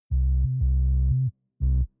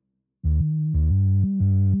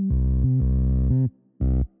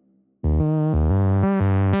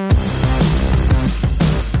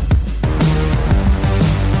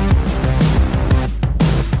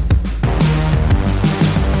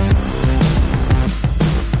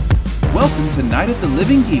to Night of the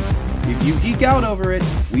Living Geeks. If you geek out over it,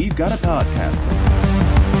 we've got a podcast.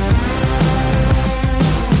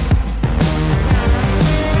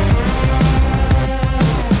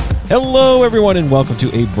 Hello, everyone, and welcome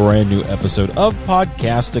to a brand new episode of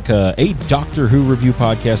Podcastica, a Doctor Who review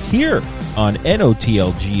podcast here on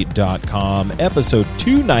NOTLG.com, episode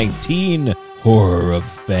 219, Horror of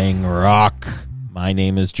Fang Rock. My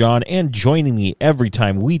name is John, and joining me every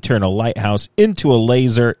time we turn a lighthouse into a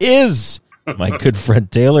laser is my good friend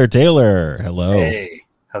Taylor. Taylor, hello. Hey,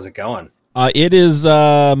 how's it going? It is,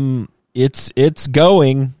 it's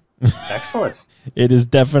going. Excellent. It is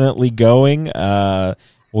definitely going.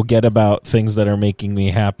 We'll get about things that are making me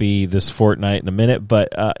happy this fortnight in a minute, but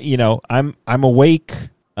I'm awake.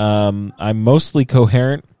 I'm mostly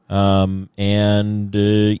coherent. Yeah,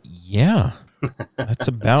 that's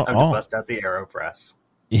about Time all. to bust out the AeroPress.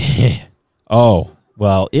 Yeah. Oh,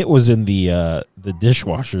 well, it was in the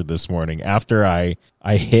dishwasher this morning. After I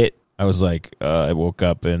was like, I woke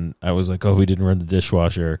up and I was like, oh, we didn't run the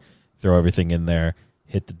dishwasher. Throw everything in there.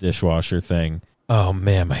 Hit the dishwasher thing. Oh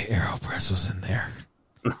man, my AeroPress was in there.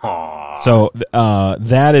 Aww. So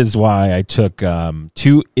that is why I took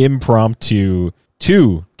two,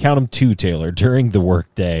 count them two, Taylor, during the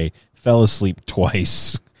workday. Fell asleep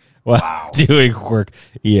twice while doing work.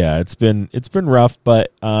 Yeah, it's been rough,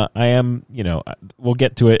 but I am, we'll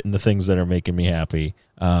get to it in the things that are making me happy.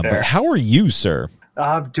 But how are you, sir?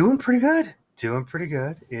 Doing pretty good.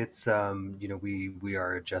 It's we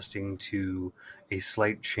are adjusting to a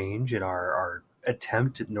slight change in our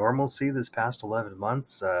attempt at normalcy this past 11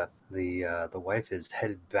 months. The wife is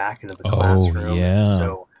headed back into the classroom. Yeah.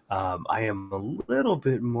 So I am a little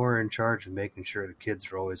bit more in charge of making sure the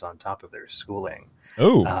kids are always on top of their schooling.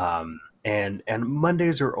 And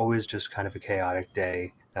Mondays are always just kind of a chaotic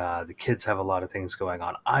day. The kids have a lot of things going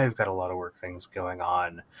on. I've got a lot of work things going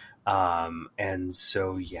on. And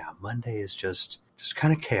so, yeah, Monday is just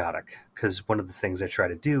kind of chaotic because one of the things I try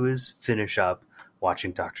to do is finish up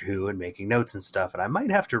watching Doctor Who and making notes and stuff. And I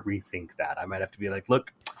might have to rethink that. I might have to be like,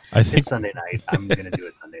 look, it's Sunday night. I'm going to do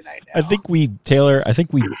it Sunday night now. I think we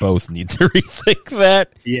both need to rethink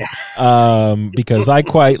that. Yeah. Because I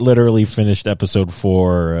quite literally finished episode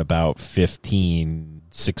 4 about 16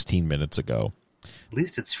 minutes ago. At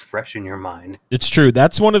least it's fresh in your mind. It's true.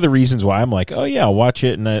 That's one of the reasons why I'm like, oh yeah, I'll watch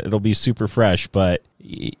it and it'll be super fresh. But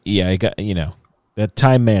yeah, I got, that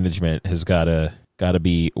time management has got to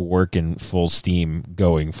be working full steam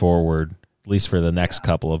going forward, at least for the next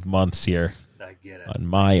couple of months here. I get it. On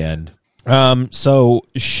my end. So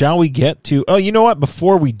shall we get to, you know what?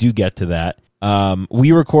 Before we do get to that,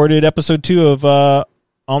 we recorded episode 2 of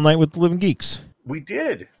All Night with the Living Geeks. We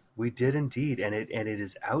did indeed, and it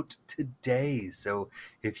is out today. So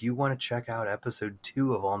if you want to check out episode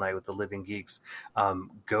 2 of All Night with the Living Geeks,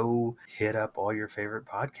 go hit up all your favorite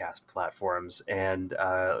podcast platforms and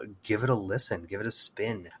give it a listen, give it a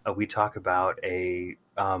spin. We talk about a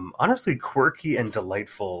honestly quirky and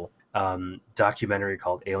delightful documentary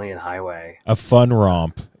called Alien Highway. A fun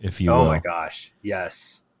romp, if you will. Oh my gosh,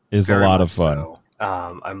 yes, is a lot of fun. So.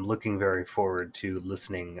 I'm looking very forward to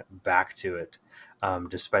listening back to it.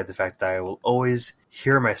 Despite the fact that I will always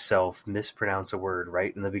hear myself mispronounce a word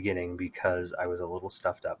right in the beginning because I was a little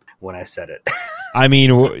stuffed up when I said it. I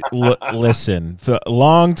mean, listen,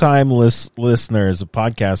 long-time listeners of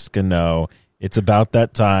podcasts can know it's about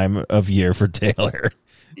that time of year for Taylor.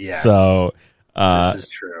 Yes, so this is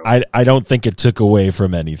true. I don't think it took away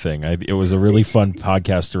from anything. It was a really fun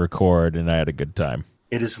podcast to record, and I had a good time.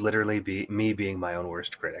 It is literally me being my own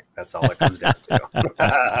worst critic. That's all it comes down to.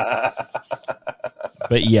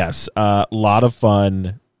 But yes, a lot of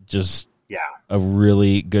fun. Just a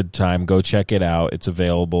really good time. Go check it out. It's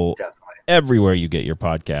available everywhere you get your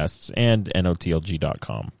podcasts and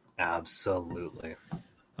NOTLG.com. Absolutely.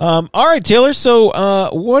 All right, Taylor.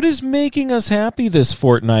 So what is making us happy this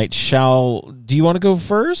fortnight? Do you want to go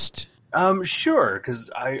first? Sure, because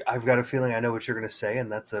I've got a feeling I know what you're going to say,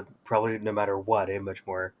 and that's probably, no matter what, a much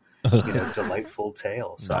more delightful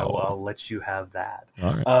tale. So No. I'll let you have that.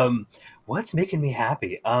 All right. What's making me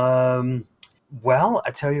happy? Well,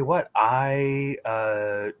 I tell you what, I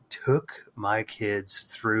took my kids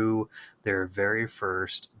through their very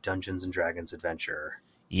first Dungeons and Dragons adventure.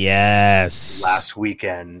 Yes. Last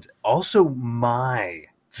weekend. Also my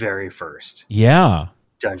very first. Yeah.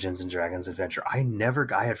 Dungeons and Dragons adventure. I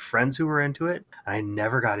had friends who were into it, and I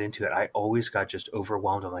never got into it. I always got just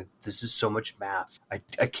overwhelmed. I'm like, this is so much math. I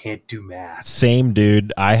can't do math. Same,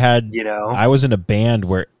 dude. I was in a band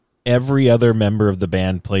where every other member of the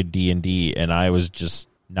band played D&D, and I was just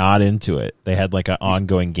not into it. They had like an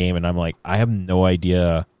ongoing game, and I'm like, I have no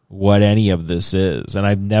idea what any of this is, and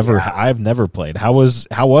I've never played. How was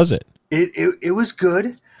it? It was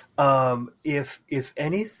good. If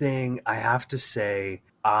anything, I have to say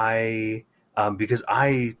because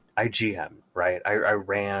I GM, right? I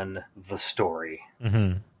ran the story,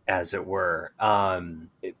 as it were.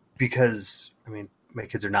 Because I mean, my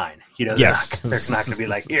kids are 9. You know, yes. they're not going to be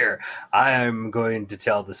like, here, I'm going to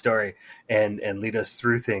tell the story and lead us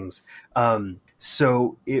through things.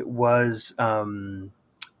 So it was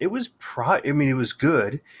it was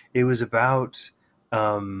good. It was about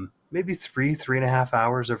maybe 3.5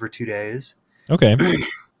 hours over 2 days. Okay.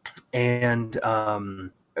 And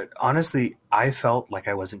honestly, I felt like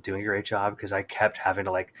I wasn't doing a great job because I kept having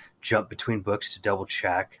to like jump between books to double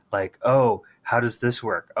check. Like, oh, how does this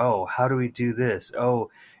work? Oh, how do we do this? Oh,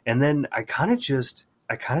 and then I kind of just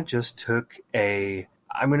took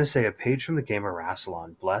I'm going to say a page from the Gamer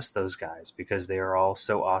Rassilon. Bless those guys because they are all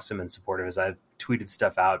so awesome and supportive. As I've tweeted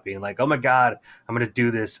stuff out being like, oh my God, I'm going to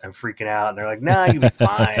do this. I'm freaking out. And they're like, nah, you'll be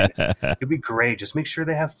fine. You'll be great. Just make sure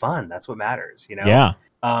they have fun. That's what matters, you know? Yeah.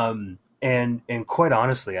 And quite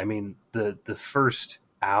honestly, I mean, the first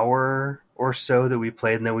hour or so that we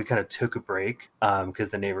played, and then we kind of took a break because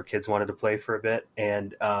the neighbor kids wanted to play for a bit.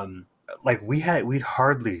 And like we'd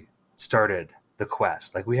hardly started the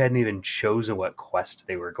quest. Like we hadn't even chosen what quest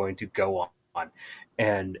they were going to go on.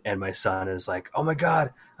 And my son is like, oh my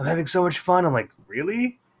God, I'm having so much fun. I'm like,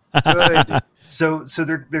 really? Good. So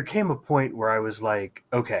there came a point where I was like,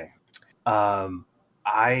 okay,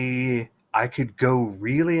 I could go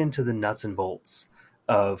really into the nuts and bolts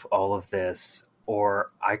of all of this, or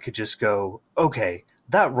I could just go, okay,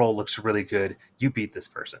 that role looks really good. You beat this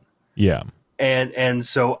person. Yeah. And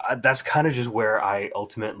so that's kind of just where I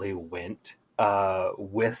ultimately went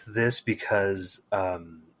with this because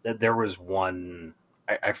there was one,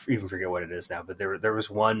 I even forget what it is now, but there was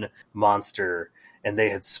one monster and they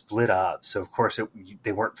had split up. So of course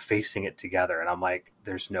they weren't facing it together. And I'm like,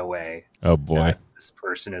 there's no way. Oh boy. This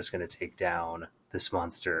person is going to take down this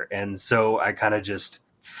monster. And so I kind of just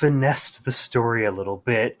finessed the story a little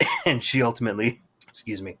bit. And she ultimately,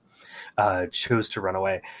 chose to run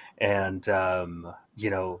away. And,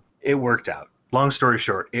 it worked out. Long story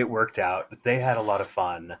short, it worked out. They had a lot of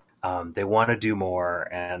fun. They want to do more.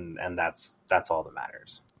 And that's all that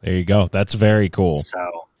matters. There you go. That's very cool.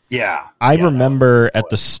 So, yeah. I remember at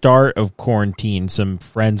the start of quarantine, some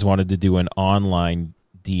friends wanted to do an online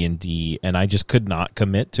D&D, and I just could not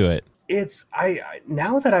commit to it.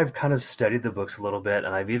 Now that I've kind of studied the books a little bit,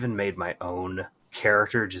 and I've even made my own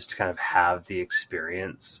character just to kind of have the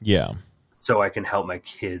experience. Yeah. So I can help my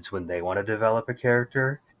kids when they want to develop a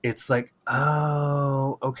character. It's like,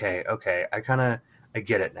 oh, okay. I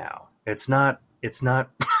get it now. It's not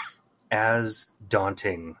as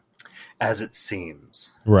daunting as it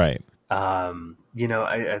seems. Right.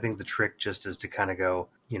 I think the trick just is to kind of go,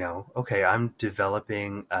 okay, I'm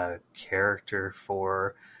developing a character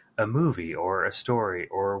for a movie or a story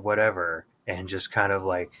or whatever, and just kind of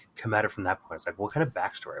like come at it from that point. It's like, what kind of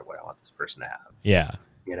backstory would I want this person to have? Yeah.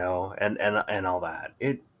 And all that.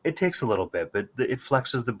 It takes a little bit, but it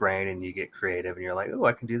flexes the brain and you get creative and you're like, oh,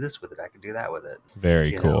 I can do this with it. I can do that with it.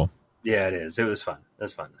 Very cool. Yeah, it is. It was fun. It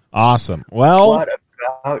was fun. Awesome. Well, what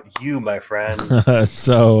about you, my friend?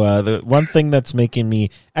 So the one thing that's making me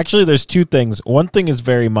actually, there's two things. One thing is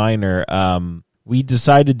very minor. We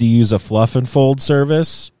decided to use a fluff and fold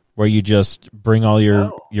service where you just bring all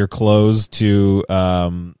your clothes to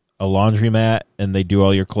a laundromat and they do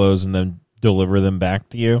all your clothes and then deliver them back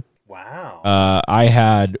to you. Wow. I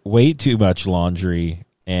had way too much laundry.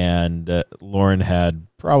 And Lauren had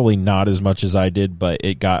probably not as much as I did, but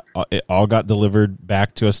it all got delivered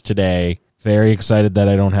back to us today. Very excited that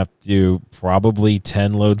I don't have to do probably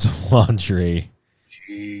 10 loads of laundry.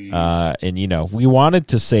 Jeez. And, we wanted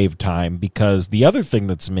to save time because the other thing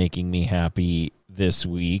that's making me happy this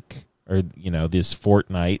week or, this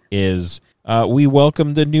fortnight is we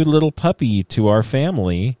welcomed a new little puppy to our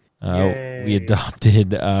family. We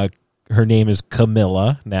adopted, her name is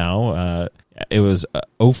Camilla now. It was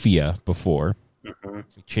Ophia before. Mm-hmm.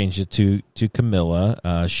 We changed it to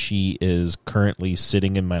Camilla. She is currently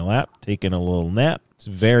sitting in my lap, taking a little nap. It's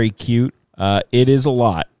very cute. It is a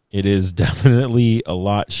lot. It is definitely a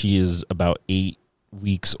lot. She is about 8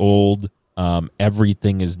 weeks old.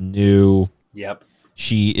 Everything is new. Yep.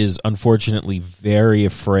 She is unfortunately very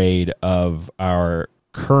afraid of our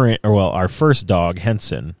first dog,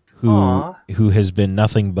 Henson, who has been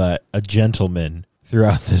nothing but a gentleman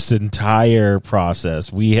throughout this entire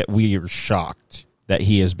process. We are shocked that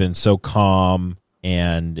he has been so calm,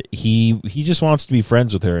 and he just wants to be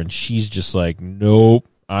friends with her, and she's just like, nope,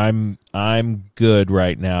 I'm good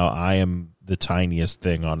right now. the tiniest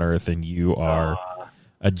thing on Earth, and you are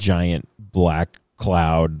a giant black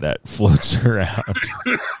cloud that floats around.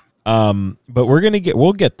 But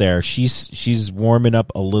we'll get there. She's warming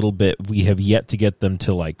up a little bit. We have yet to get them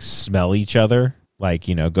to like smell each other, like,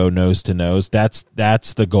 you know, go nose to nose. That's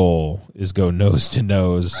the goal, is go nose to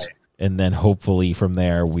nose. Right. And then hopefully from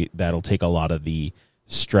there, that'll take a lot of the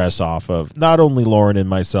stress off of not only Lauren and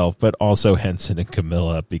myself, but also Henson and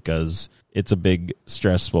Camilla, because it's a big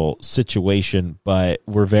stressful situation, but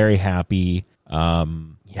we're very happy.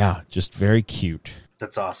 Just very cute.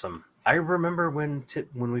 That's awesome. I remember when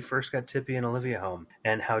we first got Tippy and Olivia home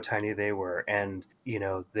and how tiny they were. And, you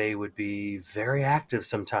know, they would be very active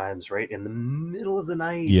sometimes, right? In the middle of the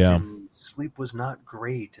night. Yeah. And sleep was not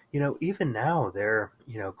great. You know, even now they're,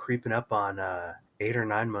 you know, creeping up on 8 or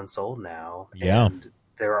 9 months old now. Yeah. And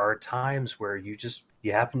there are times where you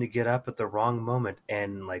happen to get up at the wrong moment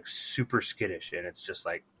and like super skittish. And it's just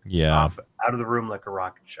like off out of the room like a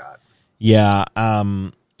rocket shot. Yeah.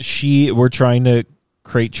 We're trying to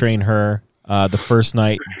crate train her. The first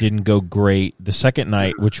night didn't go great. The second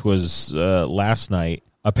night, which was last night,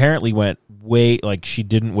 apparently went she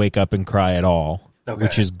didn't wake up and cry at all,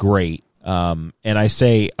 which is great. And I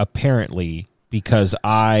say apparently because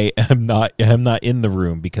I am not in the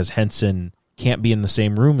room, because Henson can't be in the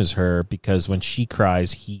same room as her, because when she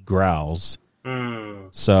cries, he growls.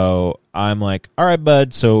 So I'm like, all right,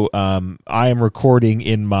 bud. So I am recording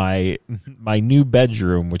in my new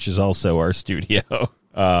bedroom, which is also our studio.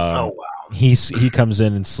 Oh, wow. He comes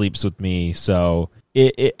in and sleeps with me. So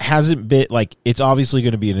it hasn't been like, it's obviously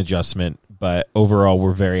going to be an adjustment, but overall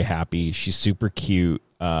we're very happy. She's super cute.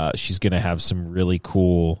 She's going to have some really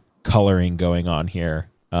cool coloring going on here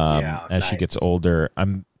as she gets older.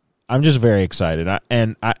 I'm just very excited.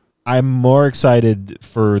 I'm more excited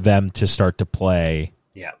for them to start to play.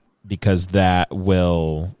 Yeah. Because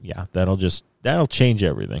that'll change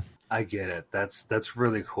everything. I get it. That's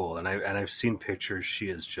really cool. And I've seen pictures. She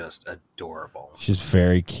is just adorable. She's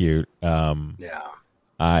very cute. I'm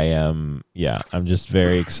just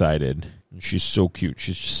very excited. She's so cute.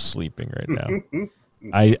 She's just sleeping right now.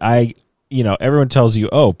 I everyone tells you,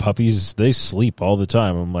 oh, puppies, they sleep all the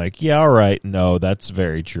time. I'm like, yeah, all right. No, that's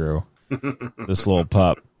very true. This little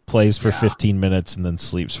pup plays for 15 minutes and then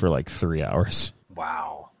sleeps for like 3 hours.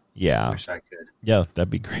 Wow. Yeah. I wish I could. Yeah, that'd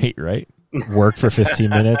be great, right? Work for 15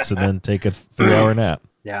 minutes and then take a 3-hour nap.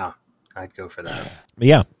 Yeah, I'd go for that. But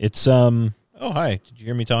yeah, it's oh, hi. Did you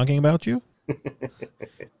hear me talking about you?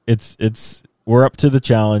 We're up to the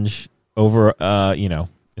challenge over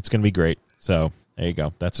it's going to be great. So, there you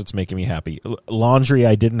go. That's what's making me happy. Laundry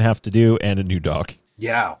I didn't have to do, and a new dog.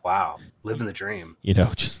 Yeah, wow. Living the dream. You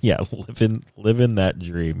know, just living that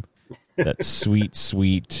dream. That sweet,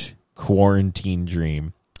 sweet quarantine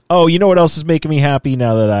dream. Oh, you know what else is making me happy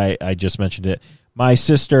now that I just mentioned it? My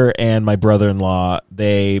sister and my brother-in-law,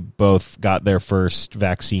 they both got their first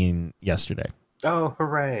vaccine yesterday. Oh,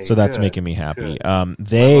 hooray. So that's making me happy. They my mom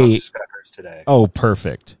just got hers today. Oh,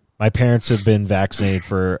 perfect. My parents have been vaccinated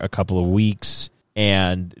for a couple of weeks,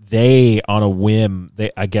 and they, on a whim,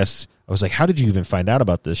 I guess, I was like, how did you even find out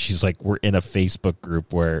about this? She's like, we're in a Facebook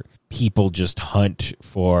group where people just hunt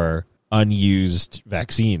for unused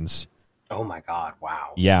vaccines. Oh my God!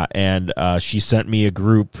 Wow. Yeah, and she sent me a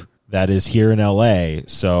group that is here in LA.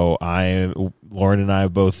 So Lauren and I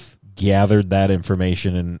both gathered that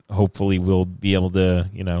information, and hopefully we'll be able to,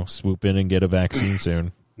 swoop in and get a vaccine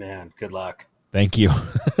soon. Man, good luck. Thank you.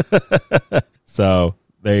 So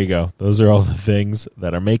there you go. Those are all the things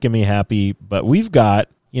that are making me happy. But we got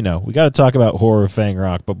to talk about Horror of Fang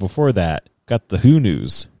Rock. But before that, got the Who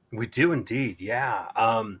news. We do indeed. Yeah.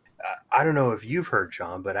 I don't know if you've heard,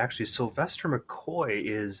 John, but actually Sylvester McCoy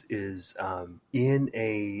is in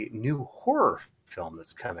a new horror film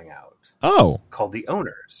that's coming out. Oh. Called The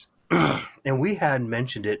Owners. And we had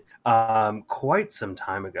mentioned it quite some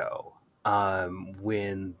time ago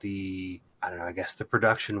when I guess the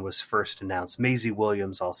production was first announced. Maisie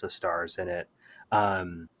Williams also stars in it.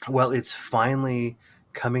 Well, it's finally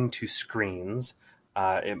coming to screens.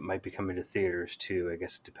 It might be coming to theaters too. I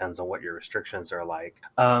guess it depends on what your restrictions are like.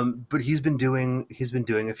 But he's been doing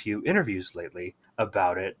a few interviews lately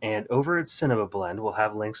about it, and over at Cinema Blend, we'll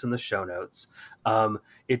have links in the show notes.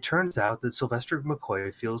 It turns out that Sylvester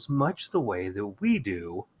McCoy feels much the way that we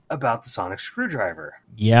do about the Sonic Screwdriver.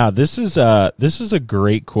 Yeah, this is a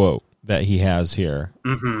great quote that he has here.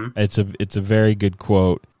 Mm-hmm. It's a very good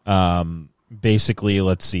quote. Basically,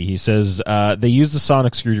 let's see. He says they use the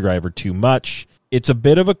Sonic Screwdriver too much. It's a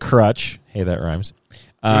bit of a crutch. Hey, that rhymes.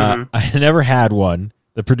 I never had one.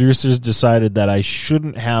 The producers decided that I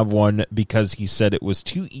shouldn't have one because he said it was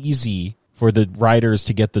too easy for the writers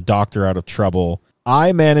to get the Doctor out of trouble.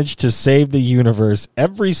 I managed to save the universe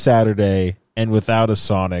every Saturday and without a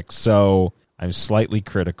Sonic, so I'm slightly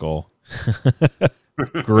critical.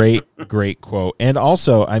 Great quote. And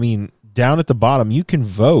also, I mean, down at the bottom, you can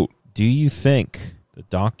vote. Do you think the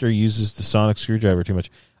Doctor uses the sonic screwdriver too much?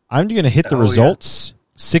 I'm going to hit the results.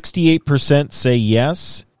 Yeah. 68% say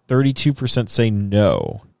yes. 32% say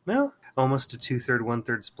no. Well, almost a 2/3,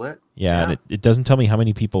 1/3 split. Yeah. And it doesn't tell me how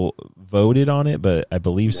many people voted on it, but I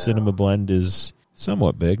believe Cinema Blend is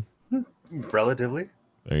somewhat big. Relatively.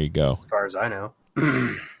 There you go. As far as I know.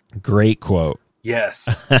 Great quote.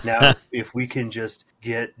 Yes. Now, if we can just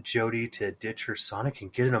get Jodie to ditch her Sonic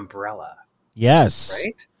and get an umbrella. Yes.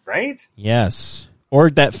 Right? Yes. Or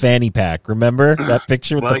that fanny pack. Remember that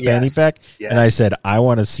picture with the fanny pack? Yes. And I said, I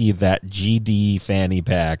want to see that GD fanny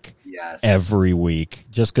pack every week.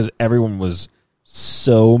 Just because everyone was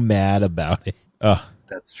so mad about it.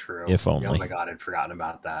 That's true. If only. Oh my God, I'd forgotten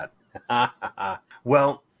about that.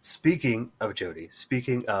 Well, speaking of Jodie,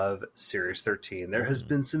 speaking of Series 13, there has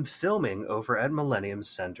been some filming over at Millennium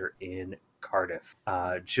Center in Cardiff,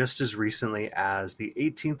 just as recently as the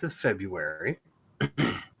 18th of February.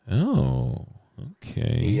 Oh,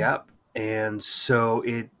 okay. Yep. And so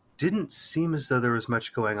it didn't seem as though there was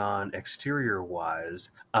much going on exterior-wise.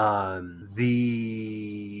 What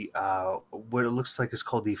it looks like is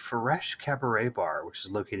called the Fresh Cabaret Bar, which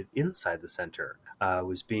is located inside the center,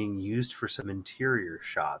 was being used for some interior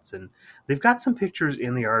shots. And they've got some pictures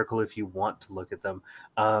in the article if you want to look at them.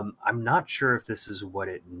 I'm not sure if this is what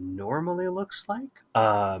it normally looks like,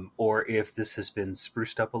 or if this has been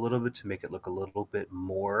spruced up a little bit to make it look a little bit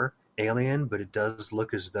more alien, but it does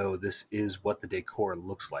look as though this is what the decor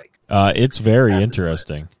looks like. It's very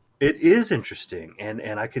interesting. It is interesting,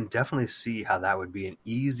 and I can definitely see how that would be an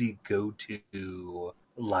easy go-to,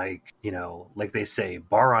 like they say,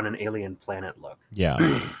 bar on an alien planet look.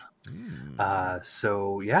 Yeah.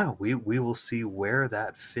 So yeah, we will see where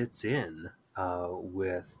that fits in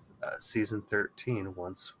with season 13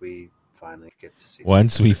 once we finally get to see.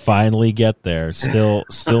 We finally get there, still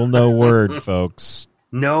no word, folks.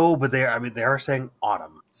 No, but they are saying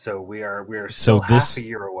autumn, so we are still half a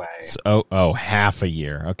year away. Half a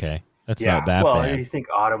year. Okay, that's not that bad. Well, you think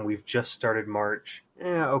autumn? We've just started March.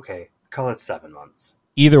 Yeah, okay, call it 7 months.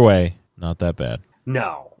 Either way, not that bad.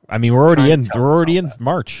 No, I mean we're already in. We're already in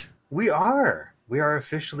March. We are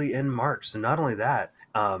officially in March. So not only that,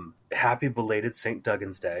 happy belated St.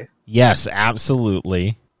 Duggan's Day. Yes,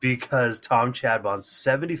 absolutely. Because Tom Chadbon's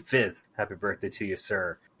 75th, happy birthday to you,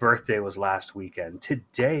 sir. Birthday was last weekend.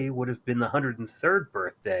 Today would have been the 103rd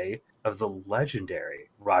birthday of the legendary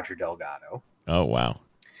Roger Delgado. Oh, wow.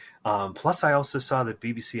 Plus, I also saw that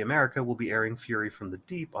BBC America will be airing Fury from the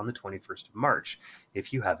Deep on the 21st of March,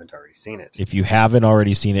 if you haven't already seen it. If you haven't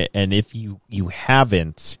already seen it, and if you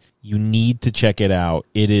haven't, you need to check it out.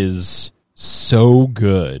 It is so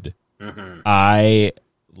good. Mm-hmm. I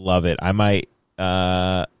love it. I might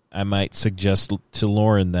suggest to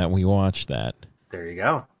Lauren that we watch that. There you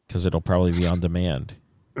go. Because it'll probably be on demand.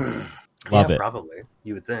 Love it. Probably.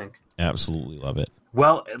 You would think. Absolutely love it.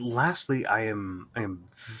 Well, lastly, I am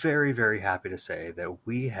very, very happy to say that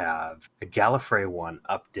we have a Gallifrey 1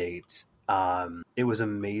 update. It was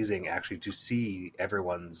amazing, actually, to see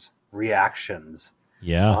everyone's reactions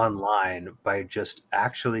online by just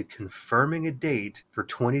actually confirming a date for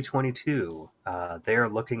 2022. They are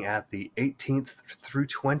looking at the 18th through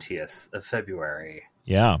 20th of February.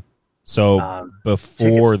 Yeah. So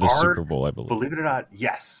before the Super Bowl, I believe. Believe it or not,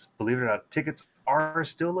 yes. Believe it or not, tickets are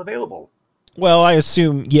still available. Well, I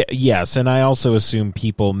assume, yes, and I also assume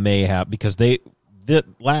people may have, because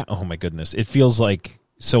oh my goodness, it feels like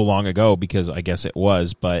so long ago, because I guess it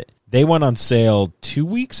was, but they went on sale 2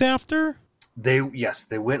 weeks after? They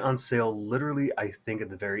went on sale literally, I think, at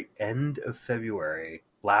the very end of February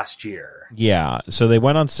last year. Yeah, so they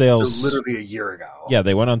went on sale... So literally a year ago. Yeah,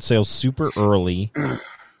 they went on sale super early,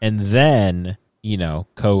 and then,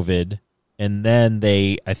 COVID... And then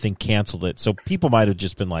they, I think, canceled it. So people might have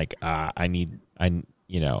just been like, I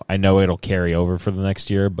know it'll carry over for the next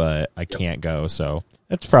year, but I can't go. So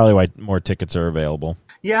that's probably why more tickets are available.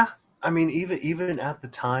 Yeah. I mean, even at the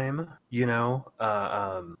time,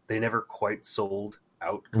 they never quite sold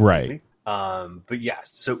out completely. Right. But yeah,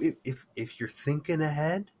 so if you're thinking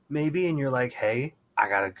ahead, maybe, and you're like, hey, I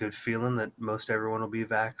got a good feeling that most everyone will be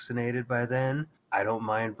vaccinated by then. I don't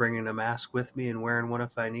mind bringing a mask with me and wearing one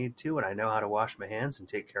if I need to, and I know how to wash my hands and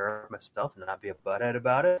take care of myself and not be a butthead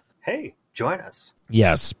about it. Hey, join us.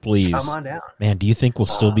 Yes, please. Come on down. Man, do you think we'll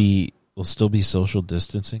still be social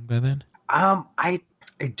distancing by then? I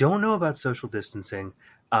don't know about social distancing.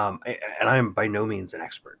 and I'm by no means an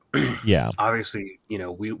expert. Yeah. Obviously,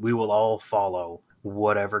 we will all follow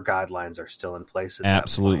whatever guidelines are still in place at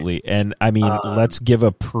Absolutely. that point. And I mean, let's give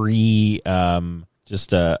a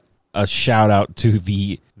just a shout out to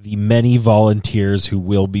the many volunteers who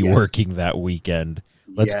will be working that weekend.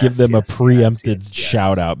 Let's give them a preempted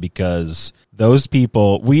shout out, because those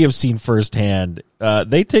people we have seen firsthand,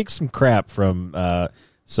 they take some crap from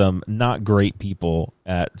some not great people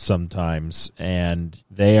at sometimes, and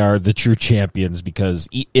they are the true champions, because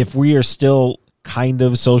if we are still kind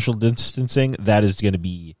of social distancing, that is going to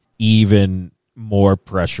be even more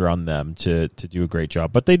pressure on them to do a great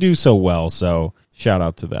job. But they do so well, so shout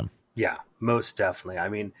out to them. Yeah, most definitely. I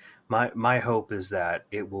mean, my hope is that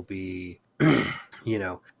it will be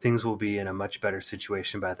things will be in a much better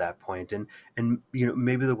situation by that point. And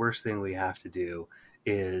maybe the worst thing we have to do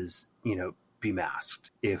is, be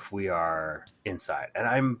masked if we are inside. And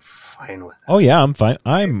I'm fine with that. Oh, yeah, I'm fine.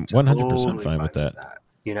 I'm 100% fine with that.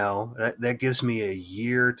 That gives me a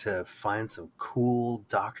year to find some cool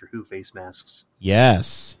Doctor Who face masks.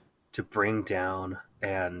 Yes. To bring down,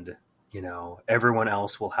 and everyone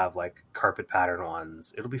else will have like carpet pattern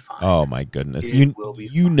ones. It'll be fine. Oh my goodness.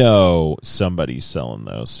 Somebody's selling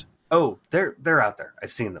those. Oh, they're out there.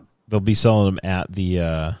 I've seen them. They'll be selling them at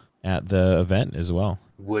the event as well.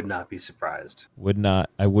 Would not be surprised.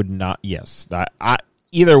 I would not. Yes.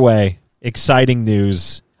 Either way, exciting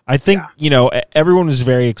news. I think, everyone was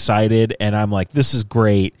very excited, and I'm like, this is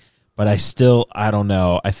great. But I don't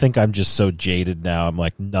know. I think I'm just so jaded now. I'm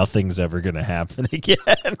like, nothing's ever going to happen again.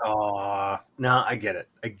 No, I get it.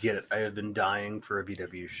 I have been dying for a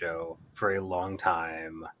VW show for a long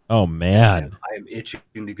time. Oh, man. I am itching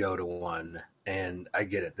to go to one, and I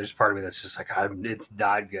get it. There's part of me that's just like, it's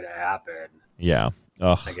not going to happen. Yeah.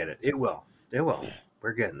 Ugh. I get it. It will.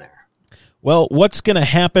 We're getting there. Well, what's going to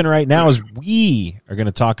happen right now is we are going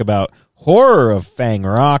to talk about Horror of Fang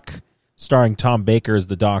Rock, starring Tom Baker as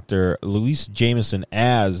the Doctor, Louise Jameson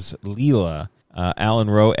as Leela, Alan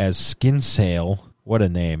Rowe as Skinsale, what a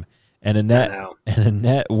name, and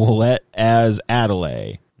Annette Willett as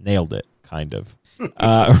Adelaide. Nailed it, kind of.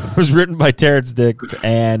 It was written by Terrence Dicks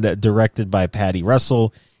and directed by Patty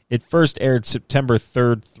Russell. It first aired September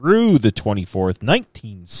 3rd through the 24th,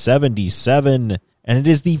 1977, and it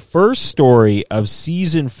is the first story of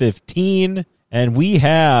season 15. And we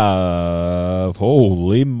have,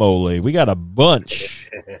 holy moly, we got a bunch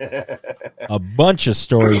of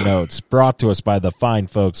story notes brought to us by the fine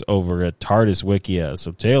folks over at TARDIS Wikia.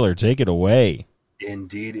 So, Taylor, take it away.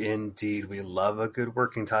 Indeed. We love a good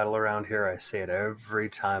working title around here. I say it every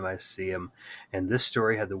time I see him. And this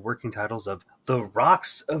story had the working titles of The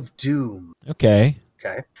Rocks of Doom. Okay.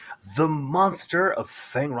 The Monster of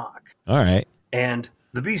Fang Rock. All right. And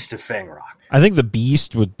The Beast of Fang Rock. I think The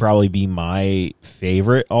Beast would probably be my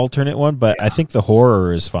favorite alternate one, but I think the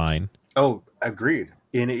horror is fine. Oh, agreed.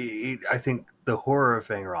 I think the Horror of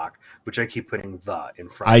Fang Rock, which I keep putting the in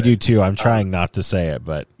front. I do too. I'm trying not to say it,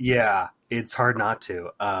 but yeah, it's hard not to.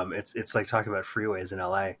 It's like talking about freeways in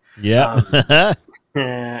LA. Yeah.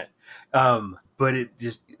 But it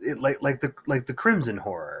like the Crimson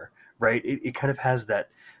Horror, right? It kind of has that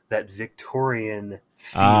Victorian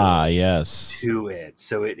feel yes. to it.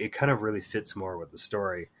 So it kind of really fits more with the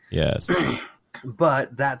story. Yes.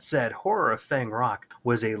 But that said, Horror of Fang Rock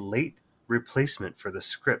was a late replacement for the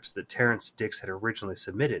scripts that Terrence Dicks had originally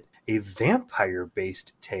submitted, a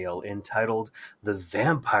vampire-based tale entitled The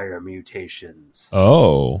Vampire Mutations.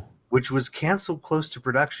 Oh. Which was canceled close to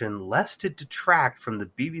production lest it detract from the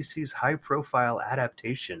BBC's high-profile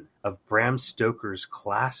adaptation of Bram Stoker's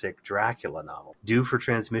classic Dracula novel, due for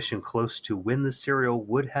transmission close to when the serial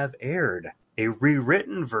would have aired. A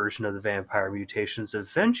rewritten version of The Vampire Mutations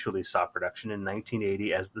eventually saw production in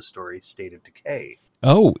 1980 as the story State of Decay.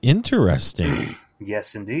 Oh, interesting.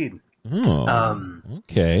 Yes, indeed. Oh,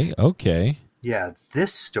 okay. Yeah,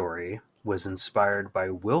 this story was inspired by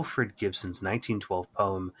Wilfred Gibson's 1912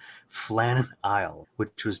 poem Flannan Isle,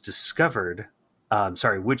 which was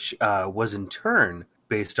was in turn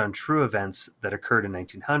based on true events that occurred in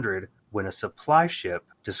 1900 when a supply ship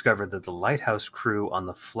discovered that the lighthouse crew on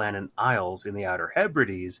the Flannan Isles in the Outer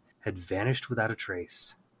Hebrides had vanished without a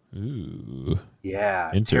trace. Ooh.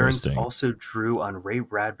 Yeah. Terrence also drew on Ray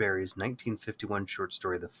Bradbury's 1951 short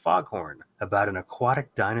story The Foghorn, about an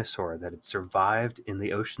aquatic dinosaur that had survived in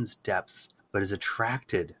the ocean's depths but is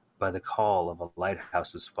attracted by the call of a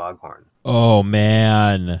lighthouse's foghorn. Oh,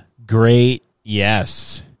 man. Great.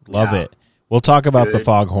 Yes. Love it. We'll talk about the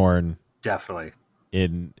Foghorn. Definitely.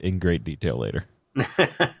 In great detail later.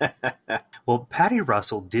 Well, Patty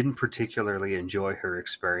Russell didn't particularly enjoy her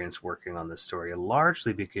experience working on this story,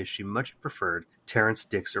 largely because she much preferred Terrence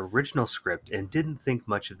Dick's original script and didn't think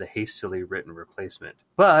much of the hastily written replacement.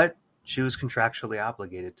 But she was contractually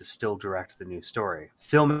obligated to still direct the new story.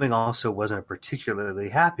 Filming also wasn't a particularly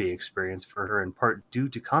happy experience for her, in part due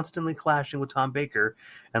to constantly clashing with Tom Baker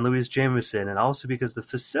and Louise Jameson, and also because the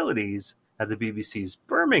facilities at the BBC's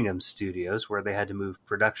Birmingham studios, where they had to move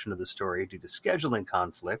production of the story due to scheduling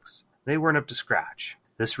conflicts, they weren't up to scratch.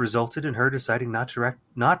 This resulted in her deciding not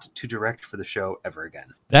to direct for the show ever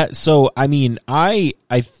again.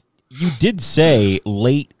 You did say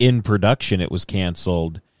late in production it was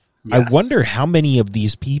canceled. Yes. I wonder how many of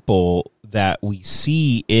these people that we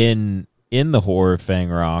see in the horror Fang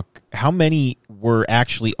Rock, how many were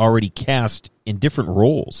actually already cast in different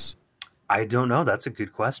roles? I don't know. That's a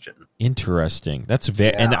good question. Interesting.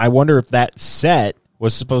 And I wonder if that set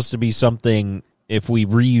was supposed to be something, if we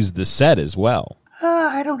reuse the set as well.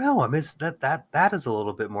 I don't know. I mean, that is a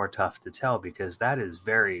little bit more tough to tell, because that is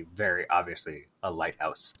very, very obviously a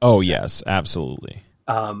lighthouse. Oh, yes, absolutely.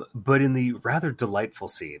 But in the rather delightful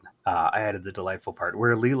scene, I added the delightful part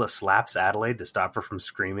where Leela slaps Adelaide to stop her from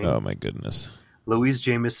screaming. Oh, my goodness. Louise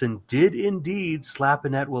Jameson did indeed slap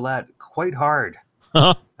Annette Willette quite hard.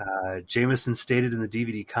 Jameson stated in the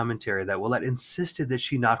DVD commentary that Willette insisted that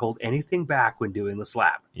she not hold anything back when doing the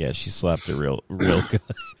slap. Yeah, she slapped it real good.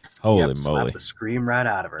 Holy moly. Slapped the scream right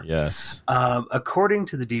out of her. Yes. According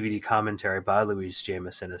to the DVD commentary by Louise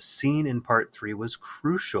Jameson, a scene in part 3 was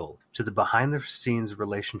crucial to the behind-the-scenes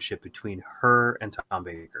relationship between her and Tom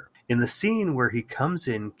Baker. In the scene where he comes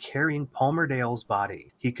in carrying Palmer Dale's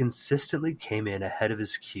body, he consistently came in ahead of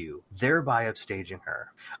his cue, thereby upstaging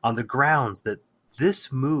her. On the grounds that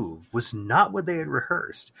this move was not what they had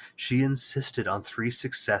rehearsed, she insisted on 3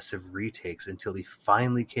 successive retakes until he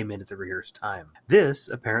finally came in at the rehearsed time. This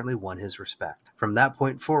apparently won his respect. From that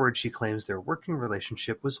point forward, she claims their working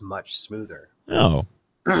relationship was much smoother. Oh,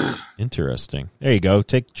 interesting. There you go.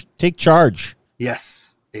 Take charge.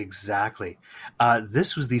 Yes, exactly.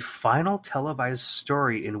 This was the final televised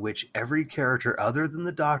story in which every character other than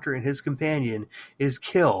the Doctor and his companion is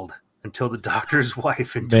killed until the Doctor's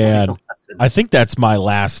wife in 2011. I think that's my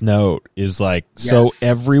last note, is like, yes. So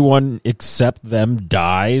everyone except them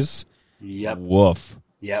dies? Yep. Woof.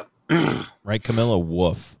 Yep. Right, Camilla?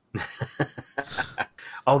 Woof.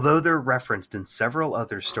 Although they're referenced in several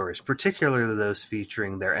other stories, particularly those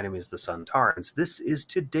featuring their enemies, the Sontarans, this is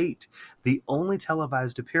to date the only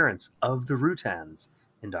televised appearance of the Rutans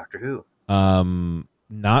in Doctor Who.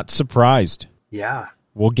 Not surprised. Yeah.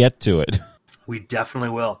 We'll get to it. We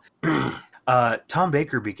definitely will. Tom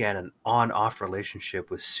Baker began an on-off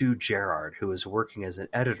relationship with Sue Gerard, who was working as an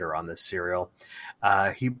editor on this serial.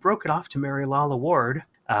 He broke it off to marry Lalla Ward,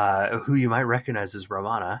 who you might recognize as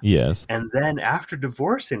Romana. Yes. And then after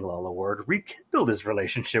divorcing Lalla Ward, rekindled his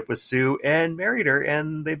relationship with Sue and married her,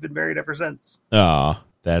 and they've been married ever since. Oh,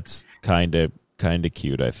 that's kind of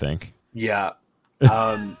cute, I think. Yeah.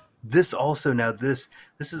 This also, now this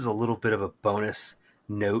is a little bit of a bonus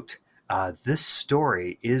note. This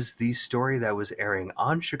story is the story that was airing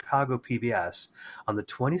on Chicago PBS on the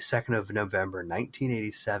 22nd of November,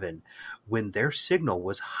 1987, when their signal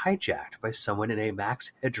was hijacked by someone in a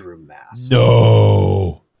Max Headroom mask.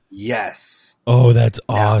 No. Yes. Oh, that's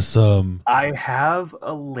awesome. I have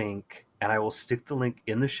a link, and I will stick the link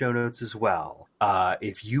in the show notes as well.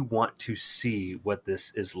 If you want to see what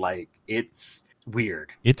this is like, it's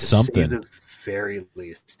weird. It's something. To say the very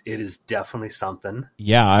least, it is definitely something.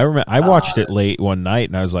 Yeah, I remember. I watched it late one night,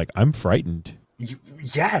 and I was like, "I'm frightened."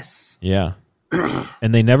 Yes. Yeah.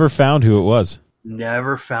 And they never found who it was.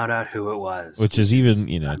 Never found out who it was, which is even,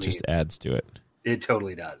 just adds to it. It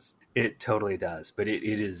totally does. It totally does. But it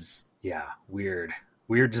is, weird.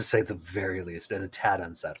 Weird to say the very least, and a tad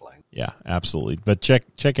unsettling. Yeah, absolutely. But check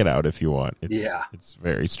it out if you want. It's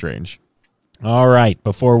very strange. All right,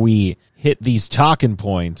 before we hit these talking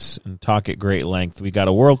points and talk at great length, we got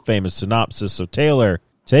a world-famous synopsis, so Taylor,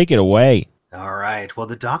 take it away. All right, well,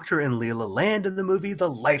 the Doctor and Leela land in the movie The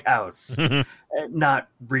Lighthouse. Not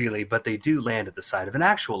really, but they do land at the side of an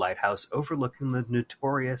actual lighthouse overlooking the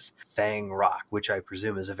notorious Fang Rock, which I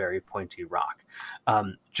presume is a very pointy rock.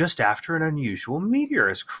 Just after an unusual meteor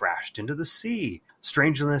has crashed into the sea.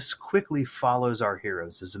 Strangeness quickly follows our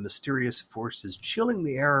heroes as a mysterious force is chilling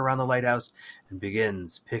the air around the lighthouse and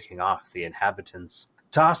begins picking off the inhabitants.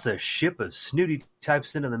 Toss a ship of snooty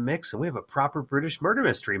types into the mix, and we have a proper British murder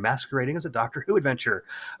mystery masquerading as a Doctor Who adventure.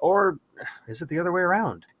 Or is it the other way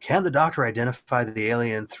around? Can the Doctor identify the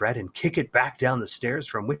alien threat and kick it back down the stairs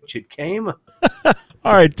from which it came?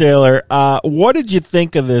 All right, Taylor, what did you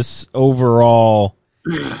think of this overall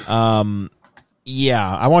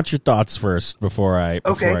Yeah, I want your thoughts first before I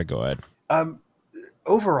go ahead.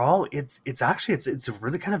 Overall, it's a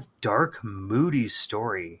really kind of dark, moody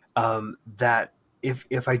story. That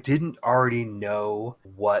if I didn't already know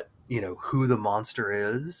who the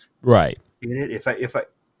monster is, right? In it,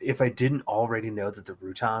 if I didn't already know that the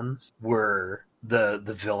Rutons were the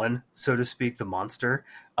villain, so to speak, the monster,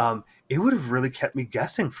 it would have really kept me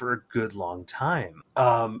guessing for a good long time.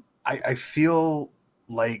 I feel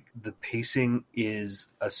like the pacing is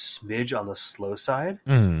a smidge on the slow side.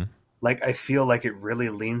 Mm. Like, I feel like it really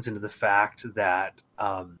leans into the fact that,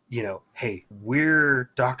 hey, we're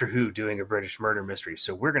Doctor Who doing a British murder mystery,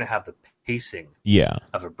 so we're going to have the pacing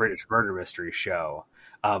of a British murder mystery show.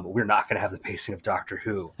 We're not going to have the pacing of Doctor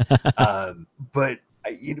Who. But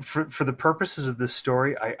for the purposes of this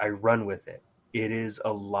story, I run with it. It is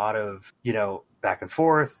a lot of, back and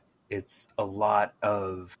forth. It's a lot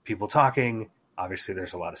of people talking. Obviously,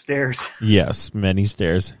 there's a lot of stairs. Yes, many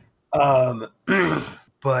stairs.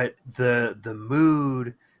 But the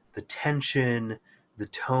mood, the tension, the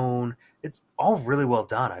tone, it's all really well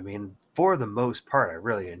done. I mean, for the most part, I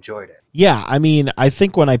really enjoyed it. Yeah, I mean, I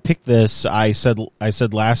think when I picked this, I said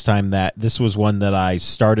last time that this was one that I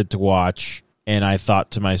started to watch, and I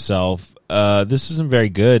thought to myself, this isn't very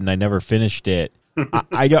good, and I never finished it.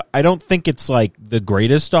 I don't think it's like the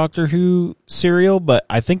greatest Doctor Who serial, but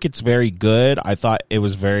I think it's very good. I thought it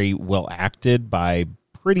was very well acted by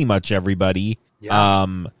pretty much everybody. Yeah.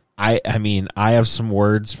 I mean, I have some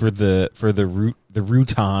words for the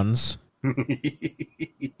Rutons.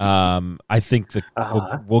 I think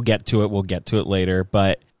we'll get to it. We'll get to it later,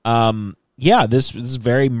 but yeah, this is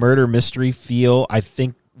very murder mystery feel. I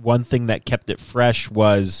think one thing that kept it fresh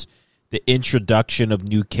was the introduction of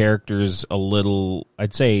new characters a little,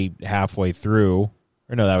 I'd say halfway through.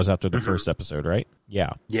 Or no, that was after the first episode, right?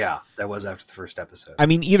 Yeah. Yeah, that was after the first episode. I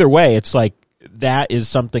mean, either way, it's like that is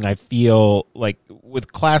something I feel like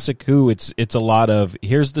with classic Who, it's a lot of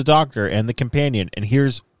here's the Doctor and the companion, and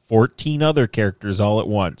here's 14 other characters all at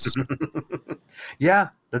once. Yeah,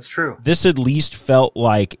 that's true. This at least felt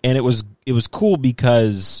like, and it was cool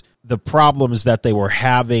because the problems that they were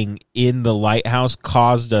having in the lighthouse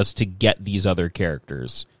caused us to get these other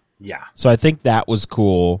characters. Yeah. So I think that was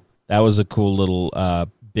cool. That was a cool little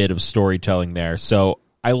bit of storytelling there. So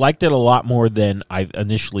I liked it a lot more than I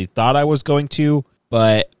initially thought I was going to,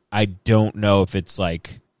 but I don't know if it's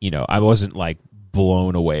like, I wasn't like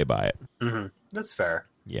blown away by it. Mm-hmm. That's fair.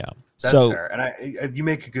 Yeah. That's fair. And you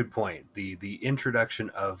make a good point. The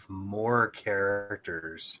introduction of more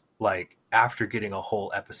characters, like after getting a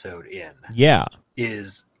whole episode in,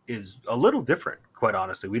 is a little different, quite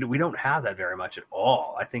honestly. We don't have that very much at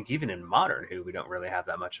all. I think even in modern Who, we don't really have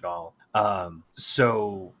that much at all.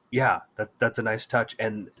 So yeah, that's a nice touch.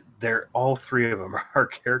 And all three of them are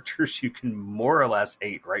characters you can more or less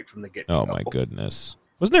hate right from the get-go. Oh my goodness.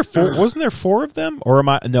 Wasn't there four of them? Or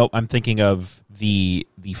I'm thinking of the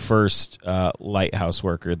first lighthouse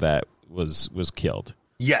worker that was killed.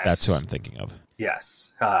 Yes. That's who I'm thinking of.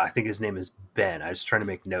 Yes. I think his name is Ben. I was trying to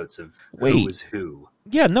make notes of who was who.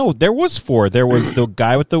 Yeah, no, there was four. There was the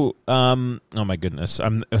guy with the oh my goodness.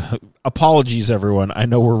 Apologies everyone. I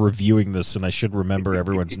know we're reviewing this and I should remember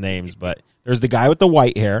everyone's names, but there's the guy with the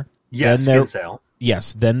white hair. Yes, Skinsail.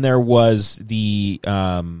 Yes, then there was the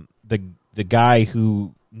guy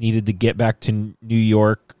who needed to get back to New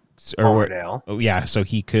York Palmerdale. Oh yeah, so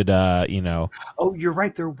he could Oh, you're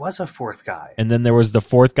right, there was a fourth guy. And then there was the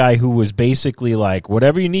fourth guy who was basically like,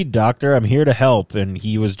 whatever you need, doctor, I'm here to help, and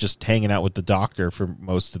he was just hanging out with the doctor for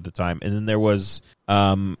most of the time. And then there was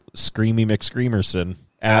Screamy McScreamerson,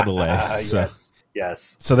 Adelaide.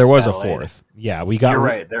 Yes. So there was Adelaide. A fourth. Yeah, we got You're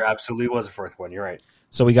right. There absolutely was a fourth one. You're right.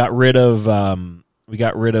 So we got rid of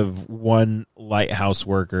one lighthouse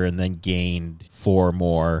worker and then gained four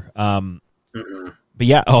more. But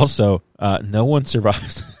yeah, also, no one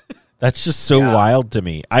survives. That's just so wild to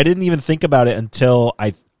me. I didn't even think about it until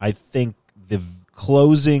I think the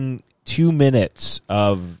closing 2 minutes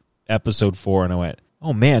of episode 4, and I went,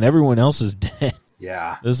 oh man, everyone else is dead.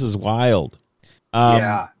 Yeah. This is wild.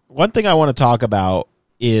 One thing I want to talk about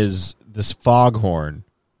is this foghorn,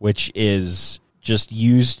 which is just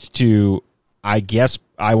used to, I guess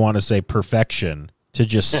I want to say perfection, to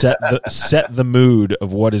just set the mood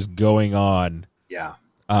of what is going on. Yeah.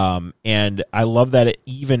 And I love that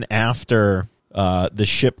even after the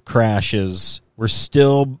ship crashes, we're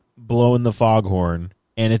still blowing the foghorn,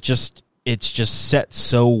 and it's just set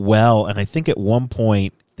so well. And I think at one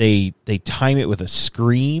point they time it with a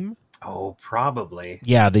scream. Oh, probably.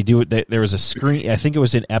 Yeah, they do it. There was a scream. I think it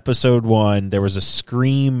was in episode 1. There was a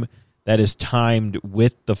scream that is timed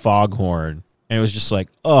with the foghorn, and it was just like,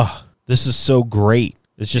 oh, this is so great.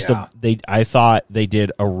 It's just I thought they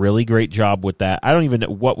did a really great job with that. I don't even know,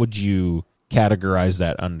 what would you categorize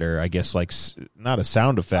that under? I guess like not a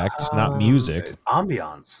sound effect, not music.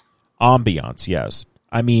 Ambiance, yes.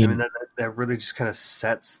 I mean that really just kind of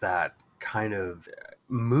sets that kind of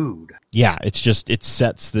mood. Yeah, it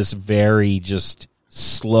sets this very just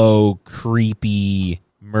slow, creepy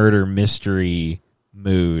murder mystery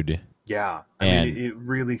mood. Yeah. I mean, it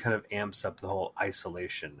really kind of amps up the whole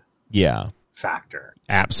isolation factor.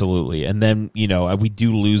 Absolutely. And then, we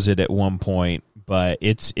do lose it at one point, but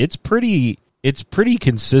it's pretty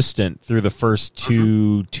consistent through the first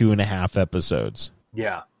two and a half episodes.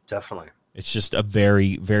 Yeah, definitely. It's just a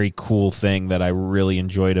very, very cool thing that I really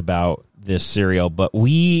enjoyed about this serial. But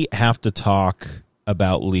we have to talk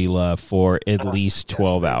about Leela for at least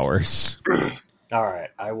 12 hours. All right.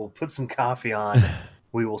 I will put some coffee on.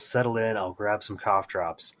 We will settle in. I'll grab some cough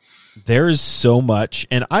drops. There is so much.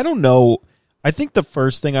 And I don't know. I think the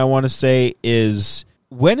first thing I want to say is,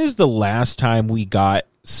 when is the last time we got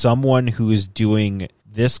someone who is doing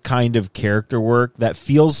this kind of character work that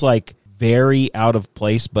feels like very out of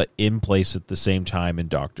place but in place at the same time in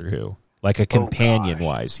Doctor Who? Like a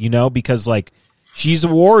companion-wise, because like she's a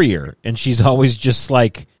warrior and she's always just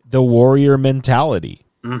like the warrior mentality.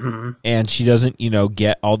 Mm-hmm. And she doesn't,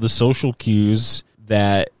 get all the social cues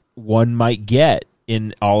that one might get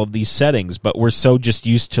in all of these settings. But we're so just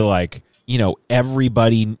used to like,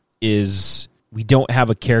 everybody is, we don't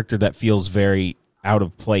have a character that feels very out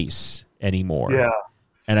of place anymore. Yeah.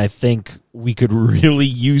 And I think we could really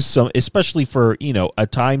use some, especially for, a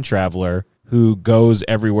time traveler who goes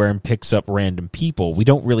everywhere and picks up random people. We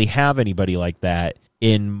don't really have anybody like that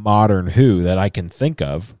in modern Who that I can think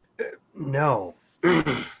of. No.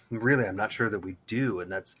 Really, I'm not sure that we do,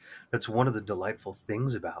 and that's one of the delightful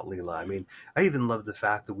things about Leela. I mean, I even love the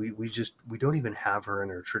fact that we don't even have her in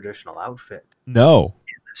her traditional outfit. No.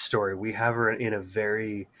 In this story, we have her in a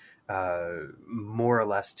very more or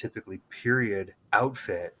less typically period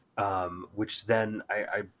outfit, which then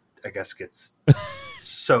I guess gets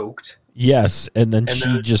soaked. Yes, and then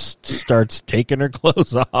she just starts taking her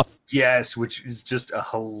clothes off. Yes, which is just a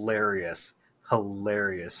hilarious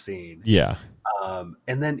scene. Yeah.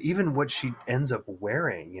 And then even what she ends up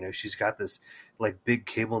wearing, she's got this like big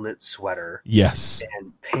cable knit sweater. Yes.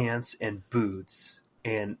 And pants and boots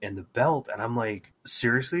and the belt. And I'm like,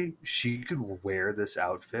 seriously, she could wear this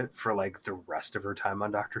outfit for like the rest of her time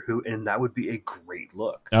on Doctor Who, and that would be a great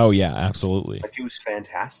look. Oh yeah, absolutely. Like, it was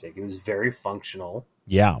fantastic. It was very functional.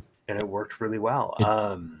 Yeah. And it worked really well.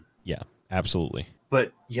 Yeah, absolutely.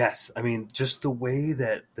 But yes, I mean, just the way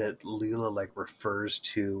that Leela like refers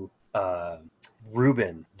to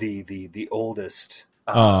Reuben, the oldest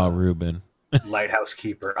Reuben lighthouse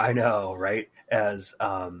keeper. I know, right? As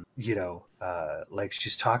like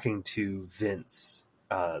she's talking to Vince,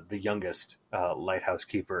 the youngest lighthouse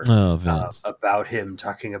keeper. Oh, Vince. About him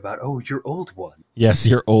talking about, your old one. Yes,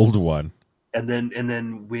 your old one. And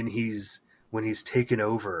then when he's taken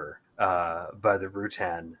over by the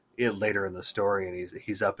Rutan later in the story, and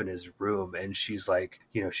he's up in his room, and she's like,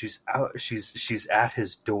 she's at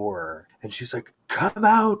his door, and she's like, "Come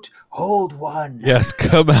out, old one." Yes,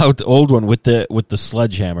 come out, old one, with the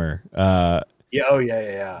sledgehammer.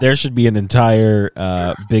 Yeah. There should be an entire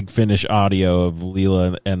Big Finish audio of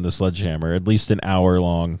Leela and the sledgehammer, at least an hour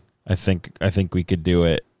long. I think we could do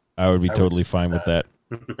it. I would be totally fine with that.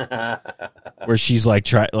 Where she's like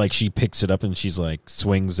she picks it up and she's like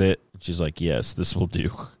swings it. She's like, "Yes, this will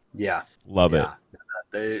do." Yeah, love it.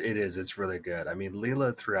 It is. It's really good. I mean,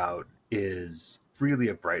 Leela throughout is really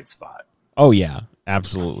a bright spot. Oh yeah,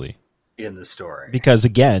 absolutely. In the story, because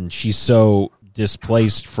again, she's so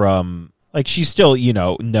displaced from, like, she still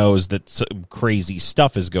knows that some crazy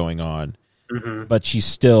stuff is going on, but she's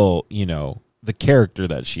still the character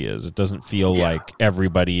that she is. It doesn't feel like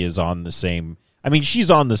everybody is on the same. I mean,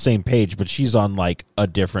 she's on the same page, but she's on like a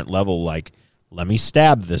different level. Like, let me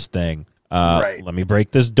stab this thing. Let me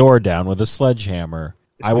break this door down with a sledgehammer.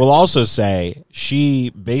 I will also say she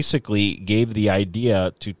basically gave the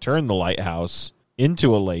idea to turn the lighthouse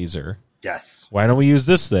into a laser. Yes. Why don't we use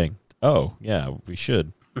this thing? Oh, yeah, we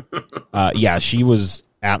should. Yeah, she was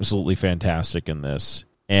absolutely fantastic in this.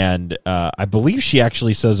 And I believe she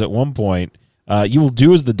actually says at one point, "You will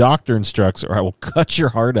do as the doctor instructs, or I will cut your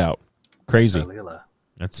heart out." Crazy.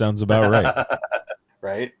 That sounds about right.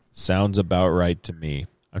 Right? Sounds about right to me.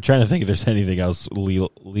 I'm trying to think if there's anything else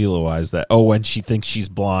Leela-wise that... Oh, when she thinks she's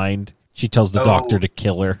blind, she tells the doctor to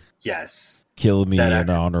kill her. Yes. Kill me an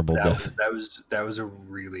honorable death. That was a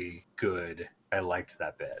really good... I liked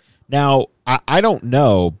that bit. Now, I don't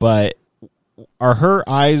know, but are her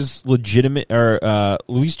eyes legitimate, or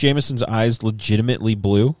Louise Jameson's eyes legitimately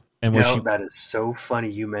blue? And was that is so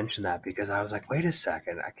funny you mentioned that, because I was like, wait a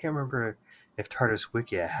second, I can't remember if TARDIS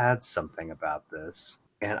Wikia had something about this,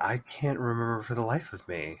 and I can't remember for the life of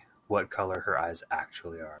me what color her eyes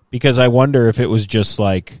actually are. Because I wonder if it was just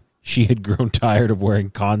like she had grown tired of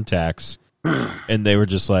wearing contacts, and they were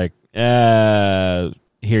just like, here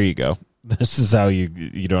you go. This is how you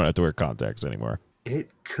don't have to wear contacts anymore.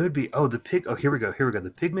 It could be. Oh, here we go.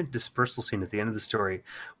 The pigment dispersal scene at the end of the story,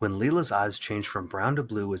 when Leela's eyes changed from brown to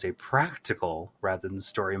blue, was a practical rather than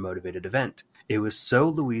story-motivated event. It was so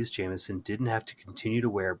Louise Jameson didn't have to continue to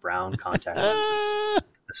wear brown contact lenses.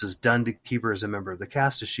 This was done to keep her as a member of the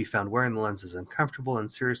cast, as she found wearing the lenses uncomfortable and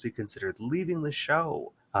seriously considered leaving the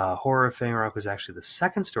show. Horror of Fang-Rock was actually the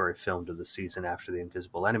second story filmed of the season after The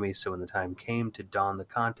Invisible Enemy, so when the time came to don the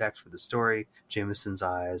contacts for the story, Jameson's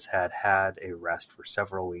eyes had a rest for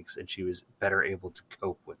several weeks, and she was better able to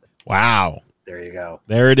cope with it. Wow. There you go.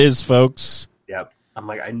 There it is, folks. Yep. I'm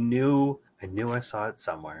like, I knew I saw it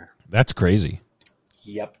somewhere. That's crazy.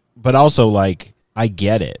 Yep. But also, like, I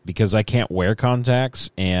get it, because I can't wear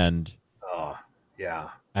contacts, and... Oh, yeah.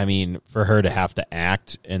 I mean, for her to have to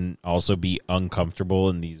act and also be uncomfortable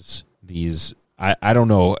in these I don't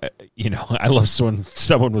know, I love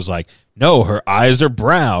someone was like, no, her eyes are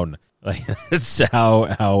brown. Like, that's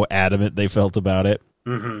how adamant they felt about it.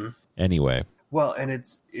 Mm-hmm. Anyway. Well, and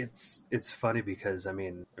it's funny because, I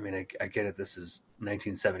get it, this is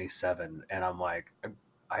 1977, and I'm like,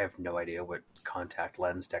 I have no idea what contact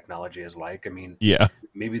lens technology is like. I mean, yeah,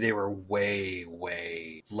 maybe they were way,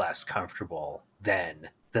 way less comfortable then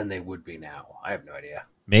than they would be now. I have no idea.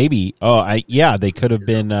 Maybe. They could have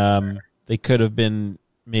been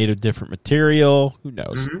made of different material. Who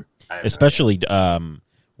knows? Mm-hmm. Especially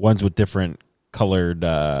ones with different colored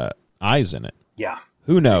eyes in it. Yeah.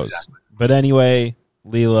 Who knows? Exactly. But anyway,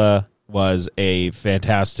 Leela was a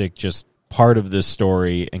fantastic just part of this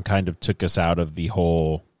story and kind of took us out of the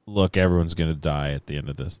whole, look, everyone's going to die at the end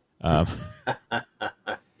of this.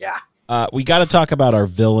 Yeah. We got to talk about our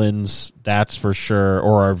villains, that's for sure,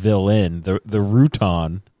 or our villain, the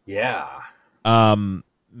Rutan. Yeah.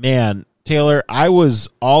 Man, Taylor, I was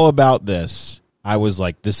all about this. I was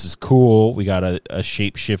like, this is cool. We got a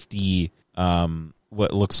shape-shifty,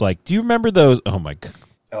 what looks like. Do you remember those? Oh, my God.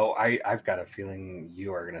 Oh, I've got a feeling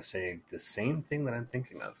you are going to say the same thing that I'm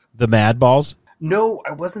thinking of. The Mad Balls? No,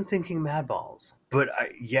 I wasn't thinking Mad Balls. But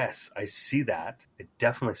yes, I see that. I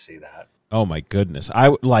definitely see that. Oh, my goodness.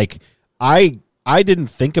 I didn't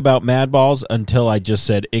think about Mad Balls until I just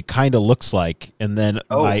said it kind of looks like, and then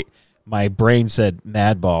my brain said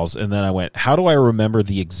Mad Balls, and then I went, how do I remember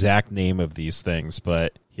the exact name of these things?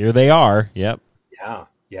 But here they are. Yep.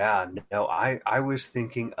 Yeah. No, I was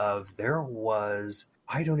thinking of,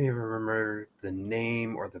 I don't even remember the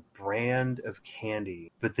name or the brand of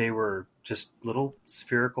candy, but they were just little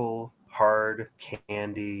spherical, hard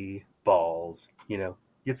candy balls,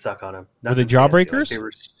 you'd suck on them. Were they Jawbreakers? Like, they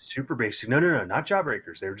were super basic. No, not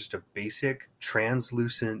Jawbreakers. They were just a basic,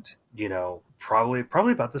 translucent,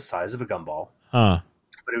 probably about the size of a gumball. Huh.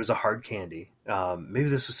 But it was a hard candy. Maybe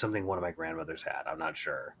this was something one of my grandmothers had. I'm not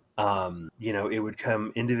sure. It would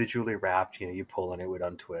come individually wrapped. You pull and it would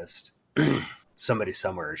untwist. Somebody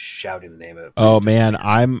somewhere is shouting the name of it. Oh, man.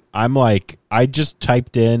 I'm like, I just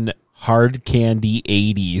typed in hard candy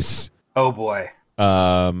 80s. Oh, boy.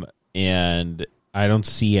 And I don't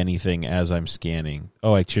see anything as I'm scanning.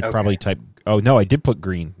 Oh, I should probably type. Oh, no, I did put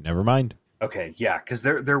green. Never mind. Okay, yeah, because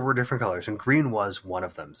there were different colors, and green was one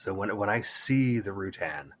of them. So when I see the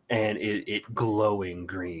Rutan and it glowing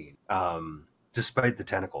green, despite the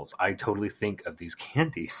tentacles, I totally think of these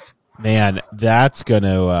candies. Man, that's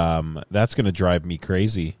gonna drive me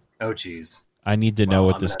crazy. Oh, geez. I need to know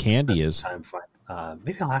what this candy is.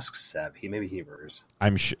 Maybe I'll ask Seb. Maybe he remembers.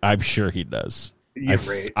 I'm sure he does.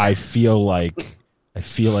 Right. I feel like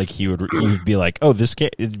he would be like, oh, this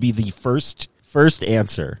it'd be the first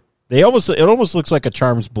answer. It almost looks like a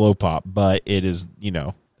Charms Blow Pop, but it is,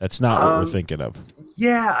 that's not what we're thinking of.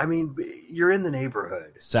 Yeah, I mean, you're in the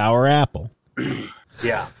neighborhood. Sour apple.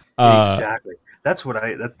 Yeah, exactly. That's what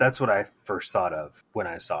I first thought of when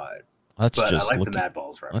I saw it. I like the Mad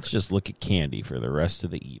Balls reference. Let's just look at candy for the rest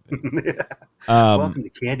of the evening. Welcome to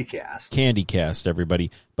CandyCast. CandyCast,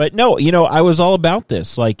 everybody. But no, I was all about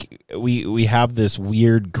this. Like, we have this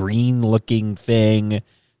weird green-looking thing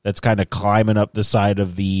that's kind of climbing up the side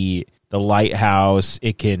of the lighthouse.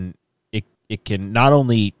 It can not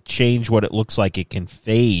only change what it looks like, it can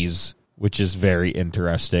phase, which is very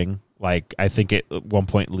interesting. Like, I think at one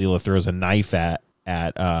point Leela throws a knife at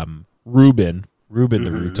Reuben the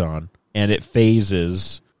Rutan, and it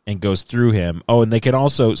phases and goes through him. Oh, and they can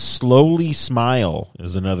also slowly smile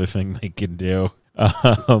is another thing they can do.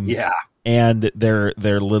 Yeah. And their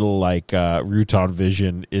little like Rutan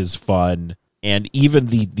vision is fun. And even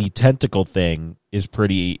the tentacle thing is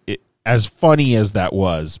pretty as funny as that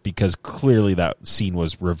was, because clearly that scene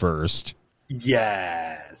was reversed.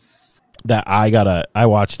 Yes. That I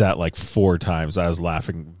watched that like 4 times. I was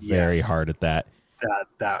laughing very hard at that.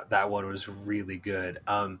 That one was really good.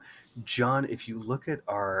 John, if you look at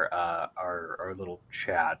our little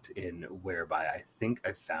chat in Whereby, I think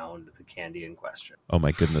I found the candy in question. Oh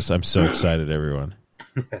my goodness, I'm so excited, everyone.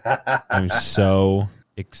 I'm so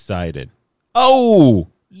excited. Oh,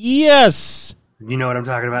 yes. You know what I'm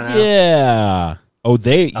talking about now? Yeah. Oh,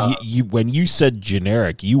 you when you said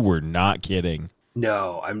generic, you were not kidding.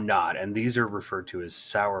 No, I'm not. And these are referred to as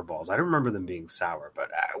sour balls. I don't remember them being sour, but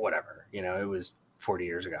whatever. It was 40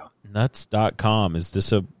 years ago. Nuts.com. Is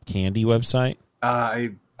this a candy website? I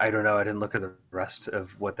don't know. I didn't look at the rest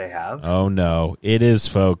of what they have. Oh, no. It is,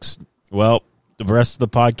 folks. Well, the rest of the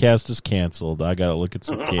podcast is canceled. I got to look at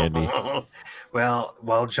some candy. Well,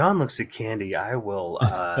 while John looks at candy, I will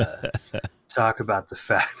talk about the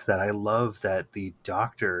fact that I love that the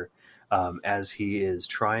doctor, as he is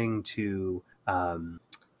trying to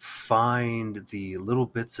find the little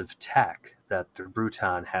bits of tech that the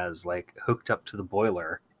Rutan has like hooked up to the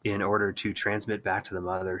boiler in order to transmit back to the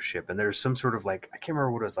mothership. And there's some sort of like, I can't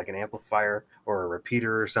remember what it was, like an amplifier or a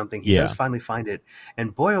repeater or something. He does finally find it.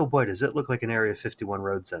 And boy, oh boy, does it look like an Area 51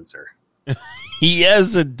 road sensor.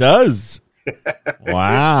 Yes, it does.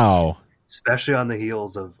 Wow. Especially on the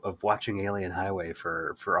heels of watching Alien Highway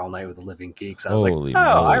for All Night with the Living Geeks. I was Holy like,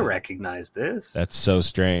 oh, moly. I recognize this. That's so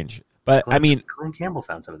strange. But Glenn Campbell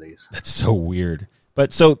found some of these. That's so weird.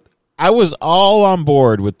 But so I was all on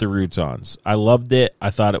board with the Rutons. I loved it. I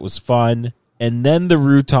thought it was fun. And then the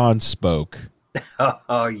Rutan spoke.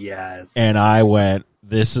 Oh, yes. And I went,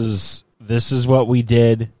 this is what we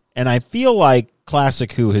did. And I feel like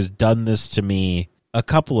Classic Who has done this to me a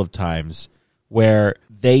couple of times, where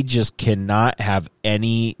they just cannot have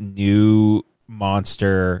any new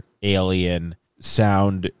monster alien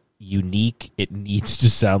sound unique. It needs to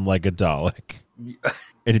sound like a Dalek.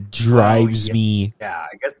 It drives me. Yeah,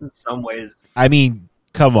 I guess in some ways. I mean,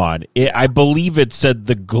 come on. I believe it said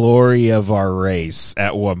the glory of our race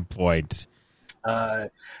at one point.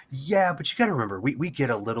 Yeah, but you got to remember, we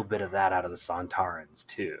get a little bit of that out of the Sontarans,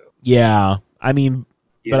 too. Yeah, I mean,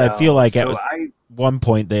 I feel like so at one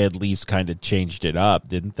point they at least kind of changed it up,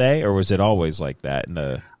 didn't they? Or was it always like that in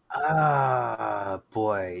the...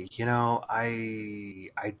 boy,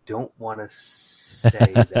 I don't want to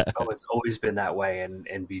say that, it's always been that way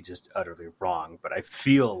and be just utterly wrong, but I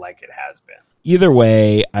feel like it has been. Either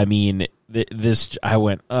way, I mean, I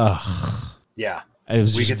went, ugh. Yeah. I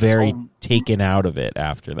was just very taken out of it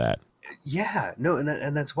after that. Yeah, no,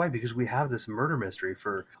 and that's why, because we have this murder mystery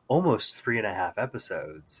for almost 3.5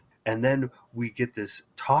 episodes, and then we get this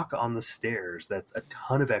talk on the stairs that's a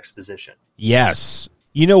ton of exposition. Yes.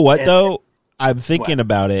 You know what, though? I'm thinking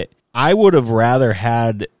about it. I would have rather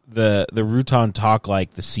had the Rutan talk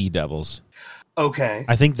like the Sea Devils. Okay.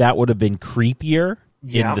 I think that would have been creepier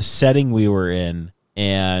in the setting we were in.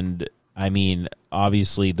 And, I mean,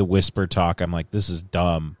 obviously the whisper talk, I'm like, this is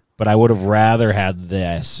dumb. But I would have rather had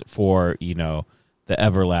this for, the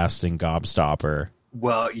everlasting gobstopper.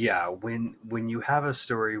 Well, yeah, when you have a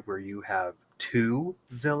story where you have 2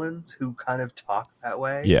 villains who kind of talk that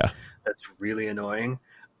way, that's really annoying.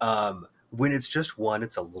 When it's just one,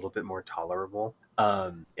 it's a little bit more tolerable.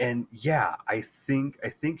 And yeah, I think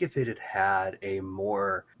if it had a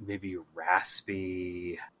more maybe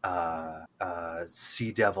raspy,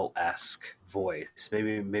 Sea Devil-esque voice,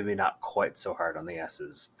 maybe not quite so hard on the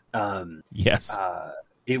S's. Yes,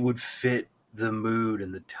 it would fit the mood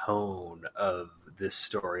and the tone of this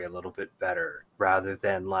story a little bit better, rather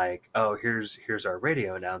than like, oh, here's our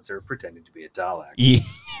radio announcer pretending to be a Dalek.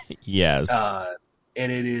 Yes.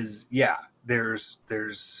 And it is, there's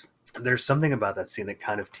something about that scene that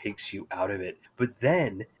kind of takes you out of it. But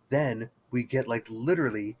then we get like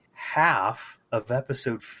literally half of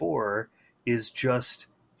episode 4 is just,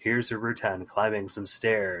 here's a Rutan climbing some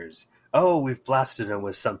stairs. Oh, we've blasted him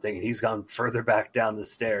with something, and he's gone further back down the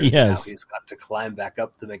stairs. Yes. Now he's got to climb back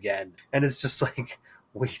up them again. And it's just like,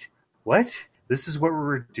 wait, what? This is what we're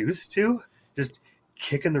reduced to? Just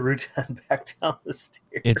kicking the Rutan back down the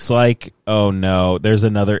stairs. It's like, oh no, there's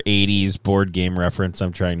another 80s board game reference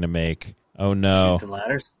I'm trying to make. Oh no. Chutes and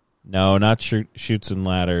Ladders? No, not Chutes and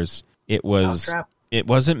Ladders. It was... Mousetrap? It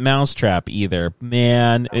wasn't Mousetrap either.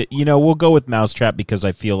 Man, we'll go with Mousetrap because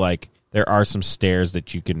I feel like there are some stairs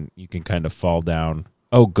that you can kind of fall down.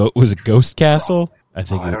 Oh, was it Ghost Castle? I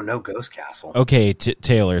think. I don't know Ghost Castle. Okay,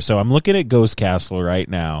 Taylor. So I'm looking at Ghost Castle right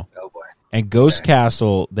now. Oh boy. And Ghost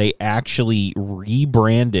Castle, they actually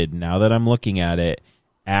rebranded, now that I'm looking at it,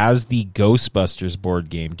 as the Ghostbusters board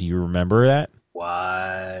game. Do you remember that?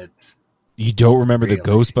 What? You don't remember Really? the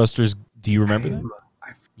Ghostbusters? Do you remember that?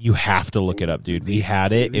 You have to look it up, dude. We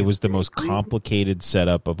had it. It was the most complicated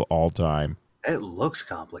setup of all time. It looks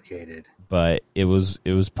complicated. But it was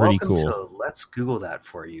pretty Welcome cool. to Let's Google that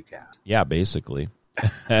for you, Kat. Yeah, basically.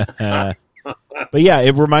 But yeah,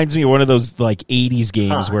 it reminds me of one of those like 80s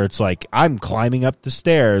games where it's like, I'm climbing up the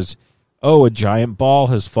stairs. Oh, a giant ball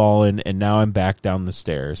has fallen, and now I'm back down the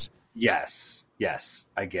stairs. Yes,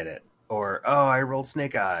 I get it. Or, oh, I rolled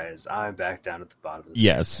snake eyes. I'm back down at the bottom of the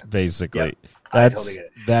Yes, basically. Yep, I totally get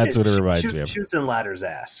it. That's what it reminds me of. Shoots and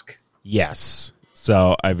ladders-esque. Yes.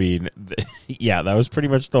 So, I mean, yeah, that was pretty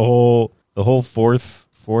much the whole fourth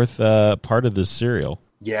part of this serial.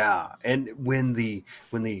 Yeah, and when the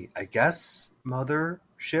I guess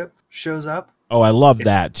mothership shows up. Oh, I love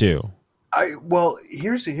that too.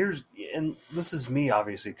 Here's and this is me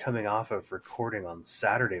obviously coming off of recording on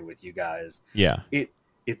Saturday with you guys. Yeah.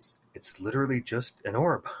 It's literally just an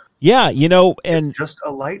orb. Yeah, and it's just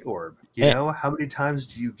a light orb. You know, how many times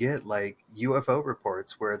do you get like UFO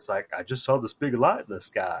reports where it's like, I just saw this big light in the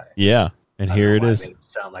sky. Yeah, and here it is. I made it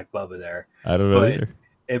sound like Bubba there. I don't know either.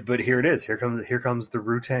 But here it is. Here comes the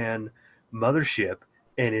Rutan mothership,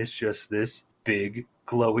 and it's just this big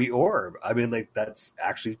glowy orb. I mean, like, that's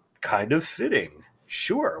actually kind of fitting.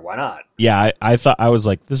 Sure, why not? Yeah, I thought, I was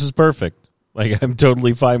like, this is perfect. Like, I'm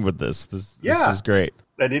totally fine with this. This is great.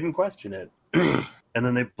 I didn't question it. And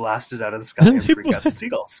then they blasted out of the sky and freaked out the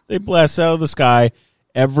seagulls. They blast out of the sky.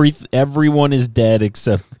 Everyone is dead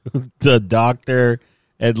except the doctor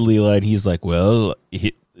and Leela, and he's like, well,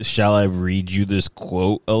 shall I read you this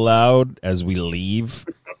quote aloud as we leave?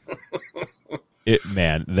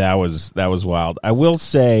 Man, that was wild. I will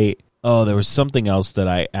say, there was something else that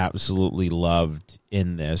I absolutely loved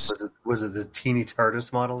in this. Was it the teeny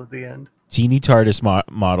TARDIS model at the end? Teeny TARDIS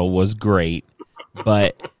model was great,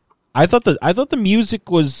 but I thought the music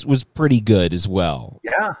was pretty good as well.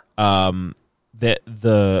 Yeah. Or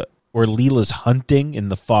Leela's hunting in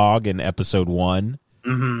the fog in episode 1.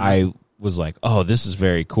 Mm-hmm. I was like, oh, this is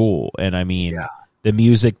very cool. And I mean, the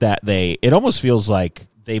music that it almost feels like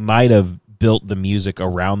they might have built the music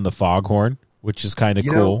around the foghorn, which is kind of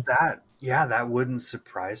cool. That wouldn't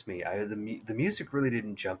surprise me. The music really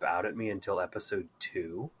didn't jump out at me until episode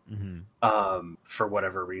 2, for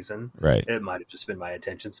whatever reason. Right. It might have just been my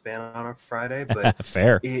attention span on a Friday, but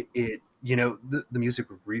fair. The music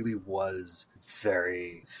really was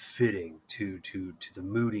very fitting to the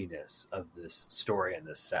moodiness of this story and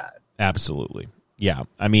this set. Absolutely. Yeah.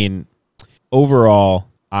 I mean, overall,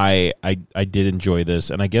 I did enjoy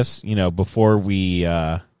this, and I guess, before we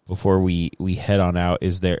head on out,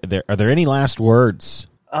 are there any last words?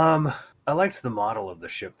 I liked the model of the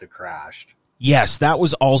ship that crashed. Yes, that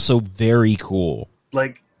was also very cool.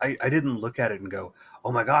 Like, I didn't look at it and go,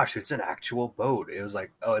 oh my gosh, it's an actual boat. It was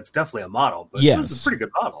like, oh, it's definitely a model, but It was a pretty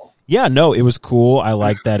good model. Yeah, no, it was cool. I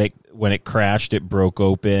liked that when it crashed, it broke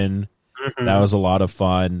open. Mm-hmm. That was a lot of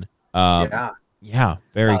fun. Yeah,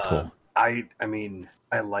 very cool. I mean,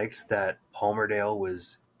 I liked that Palmerdale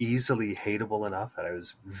was easily hateable enough that I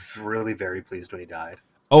was really very pleased when he died.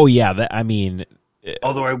 Oh yeah,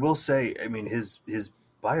 although I will say, I mean, his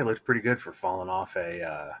body looked pretty good for falling off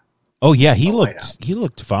a. He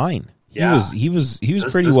looked fine. Yeah. He was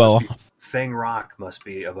pretty well off. Fang rock must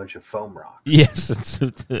be a bunch of foam rock. Yes,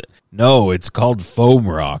 no, it's called foam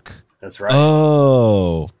rock. That's right.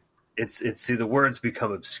 Oh, it's see, the words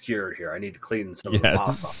become obscured here. I need to clean some of the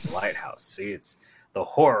moss off the lighthouse. See, it's the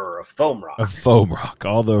horror of foam rock. Of foam rock,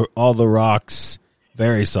 all the rocks,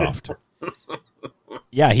 very soft.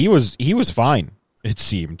 Yeah, he was fine. It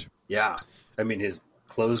seemed. Yeah, I mean, his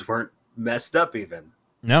clothes weren't messed up even.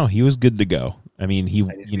 No, he was good to go. I mean, he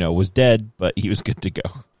was dead, but he was good to go.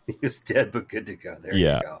 He was dead, but good to go. There you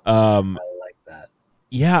go. I like that.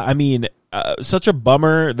 Yeah, I mean, such a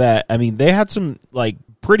bummer that, I mean, they had some like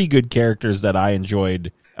pretty good characters that I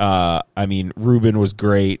enjoyed. I mean, Ruben was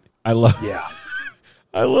great. I love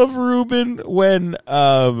Ruben when,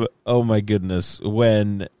 oh my goodness,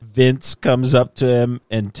 when Vince comes up to him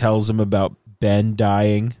and tells him about Ben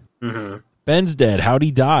dying. Mm-hmm. Ben's dead. How'd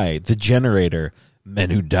he die? The generator.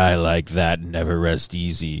 Men who die like that never rest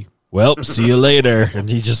easy. Well, see you later. And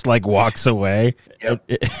he just like walks away. Yep.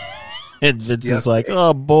 And Vince is like,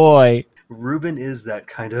 oh boy. Ruben is that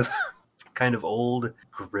kind of old,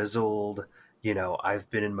 grizzled, I've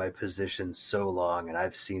been in my position so long and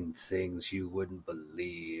I've seen things you wouldn't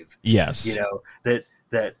believe. Yes.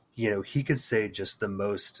 that, he could say just the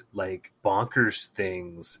most like bonkers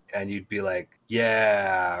things and you'd be like,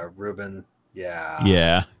 yeah, Ruben,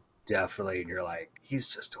 yeah, definitely. And you're like, he's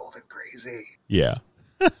just old and crazy. Yeah.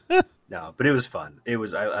 No, but it was fun. It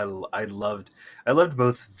was, I loved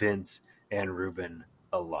both Vince and Ruben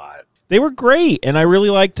a lot. They were great. And I really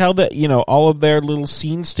liked how all of their little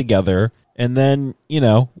scenes together. And then,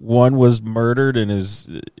 one was murdered and his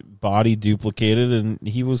body duplicated and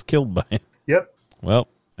he was killed by him. Yep. Well,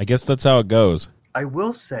 I guess that's how it goes. I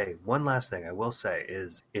will say, one last thing I will say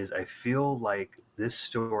is I feel like this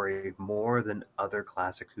story, more than other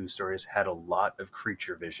classic Who stories, had a lot of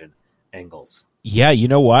creature vision angles. Yeah, you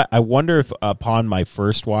know what? I wonder if upon my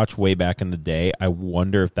first watch way back in the day, I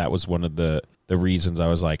wonder if that was one of the reasons I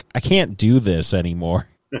was like, I can't do this anymore.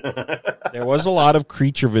 There was a lot of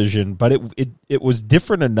creature vision, but it was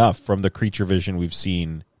different enough from the creature vision we've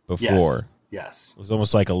seen before. Yes. It was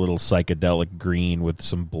almost like a little psychedelic green with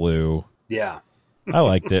some blue. Yeah. I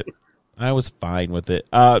liked it. I was fine with it.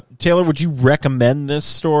 Taylor, would you recommend this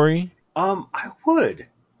story? I would.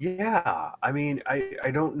 Yeah. I mean,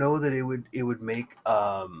 I don't know that it would make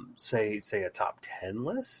say a top 10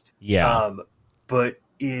 list. Yeah. But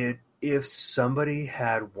if somebody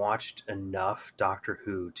had watched enough Doctor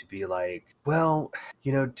Who to be like, well,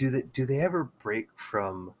 do they ever break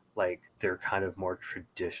from like their kind of more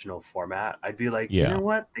traditional format? I'd be like, you know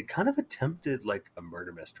what? They kind of attempted like a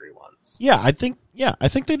murder mystery once. Yeah, I think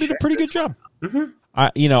they did a pretty good job. Mm-hmm.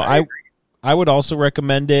 I would also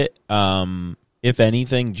recommend it. If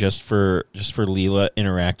anything, just for Leela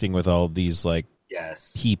interacting with all of these like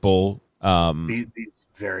people. These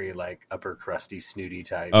very like upper crusty snooty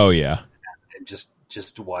types. Oh yeah. And just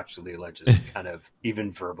to watch Leela just kind of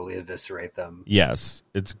even verbally eviscerate them. Yes,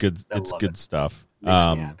 it's good. It's good stuff.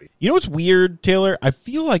 Makes me happy. You know what's weird, Taylor? I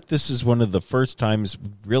feel like this is one of the first times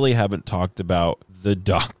we really haven't talked about the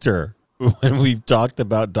Doctor when we've talked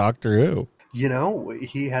about Doctor Who.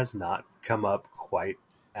 He has not come up quite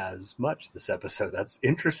as much this episode. That's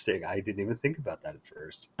interesting. I didn't even think about that at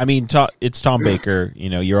first. I mean, it's Tom Baker.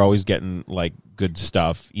 You're always getting like good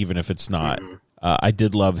stuff, even if it's not. Mm-hmm. I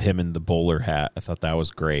did love him in the bowler hat. I thought that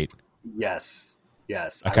was great. Yes.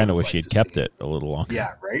 I kind of wish he had kept it a little longer.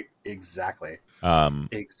 Yeah, right? Exactly.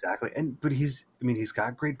 Exactly. But he's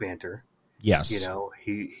got great banter. Yes.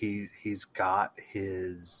 He's got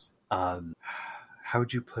his how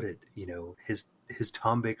would you put it? His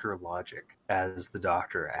Tom Baker logic as the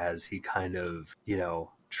Doctor, as he kind of,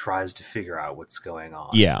 tries to figure out what's going on.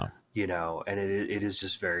 Yeah. And it is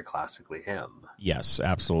just very classically him. Yes,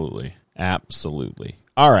 absolutely. Absolutely.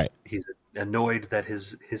 All right. He's annoyed that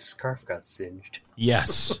his scarf got singed.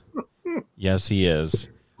 Yes. Yes, he is.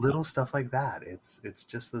 Little stuff like that. It's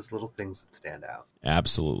just those little things that stand out.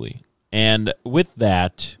 Absolutely. And with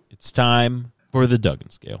that, it's time for the Duggan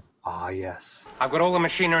Scale. Ah, yes. I've got all the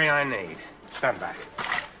machinery I need. Stand back.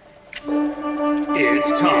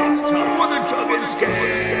 It's time for the Duggan Scale.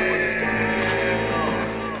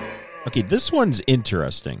 Okay, this one's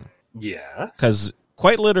interesting. Yes. Because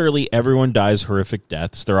quite literally, everyone dies horrific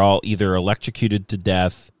deaths. They're all either electrocuted to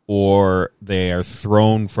death or they are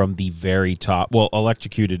thrown from the very top. Well,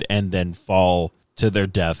 electrocuted and then fall to their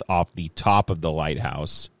death off the top of the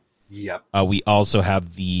lighthouse. Yep. We also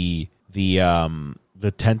have the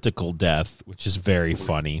tentacle death, which is very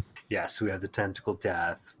funny. Yes, we have the tentacle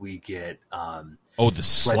death. We get the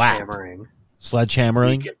slap.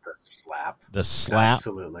 Sledgehammering. We get the slap. The slap.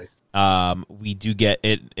 Absolutely. We do get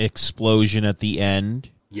an explosion at the end.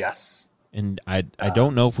 Yes. And I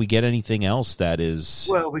don't know if we get anything else that is...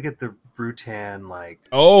 Well, we get the Rutan,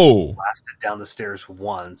 blasted down the stairs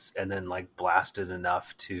once, and then, blasted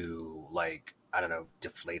enough to, I don't know,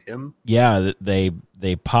 deflate him. Yeah,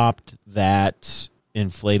 they popped that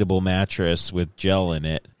inflatable mattress with gel in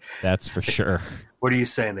it. That's for sure. What are you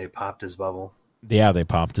saying? They popped his bubble? Yeah, they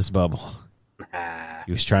popped his bubble.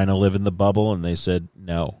 He was trying to live in the bubble, and they said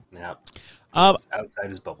no. Yeah. Outside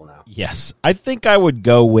his bubble now. Yes. I think I would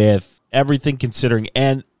go with everything considering,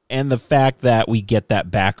 and the fact that we get that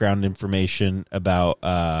background information about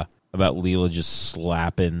Leela just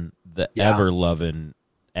slapping the ever-loving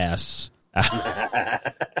S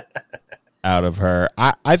out of her.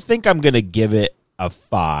 I think I'm going to give it a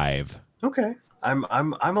 5. Okay. I'm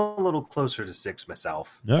a little closer to 6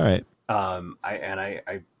 myself. All right. I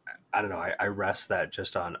don't know. I rest that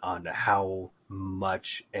just on how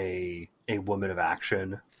much a woman of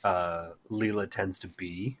action Leela tends to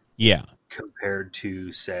be. Yeah. Compared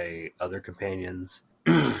to, say, other companions.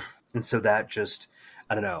 And so that just,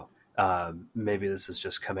 I don't know, maybe this is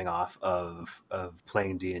just coming off of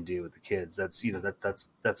playing D&D with the kids. That's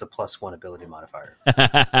that's a +1 ability modifier.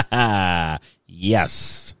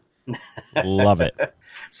 Yes, love it.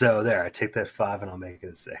 So there, I take that 5 and I'll make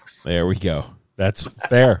it a 6. There we go. That's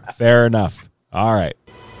fair. Fair enough. All right.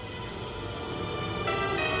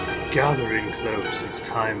 Gathering close, it's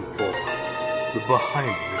time for the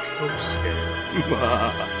Behind the Coast game.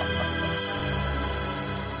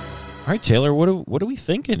 All right, Taylor, what are we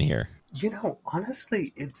thinking here?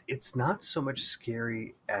 Honestly, it's not so much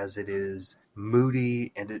scary as it is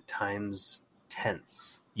moody and at times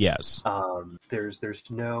tense. Yes. There's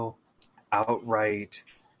no outright,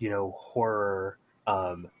 horror.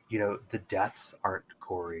 The deaths aren't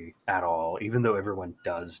gory at all. Even though everyone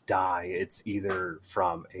does die, it's either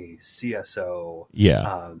from a CSO,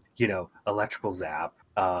 electrical zap,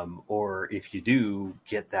 or if you do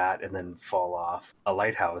get that and then fall off a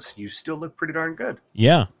lighthouse, you still look pretty darn good.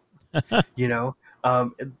 Yeah. Not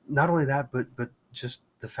only that, but just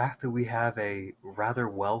the fact that we have a rather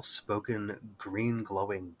well-spoken green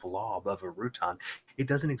glowing blob of a Rutan, it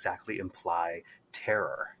doesn't exactly imply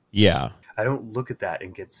terror. Yeah. I don't look at that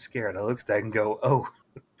and get scared. I look at that and go, oh,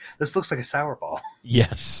 this looks like a sour ball.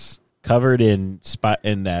 Yes. Covered in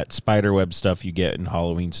that spiderweb stuff you get in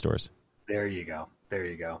Halloween stores. There you go.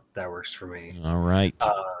 That works for me. All right.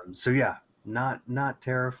 So yeah, not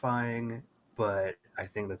terrifying, but I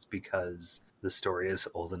think that's because the story is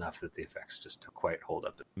old enough that the effects just don't quite hold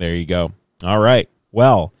up. There you go. All right.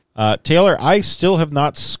 Well, Taylor, I still have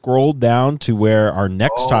not scrolled down to where our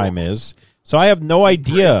next time is, so I have no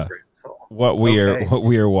idea what we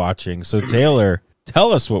are watching. So Taylor,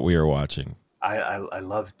 tell us what we are watching. I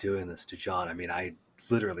love doing this to John. I mean, I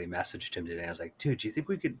literally messaged him today. I was like, dude, do you think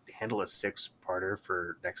we could handle a 6-parter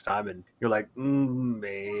for next time? And you're like,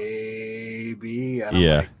 maybe. And I'm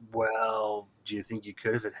like, well, do you think you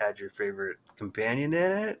could if it had your favorite companion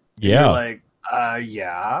in it? Yeah. And you're like,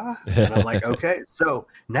 yeah. And I'm like, okay. So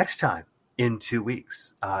next time in 2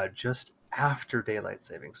 weeks, just after daylight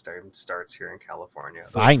savings time starts here in California.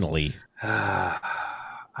 Finally.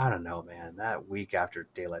 I don't know, man. That week after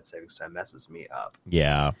daylight savings time messes me up.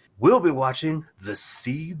 Yeah. We'll be watching The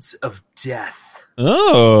Seeds of Death.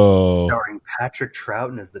 Oh. Starring Patrick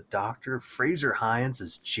Troughton as the Doctor, Fraser Hines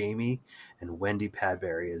as Jamie, and Wendy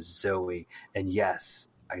Padbury as Zoe. And yes,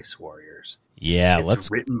 Ice Warriors. Yeah, it's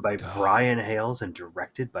written by Brian Hales and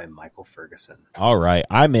directed by Michael Ferguson. All right,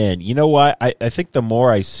 I'm in. You know what? I think the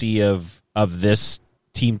more I see of this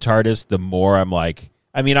Team TARDIS, the more I'm like,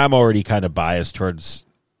 I mean, I'm already kind of biased towards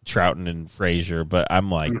Troughton and Fraser, but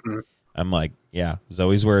I'm like, yeah,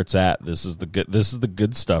 Zoe's where it's at. This is the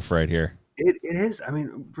good stuff right here. It is. I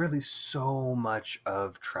mean, really, so much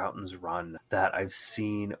of Troughton's run that I've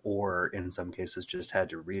seen, or in some cases just had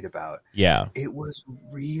to read about. Yeah, it was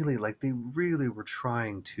really they really were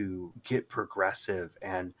trying to get progressive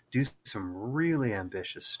and do some really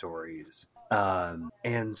ambitious stories.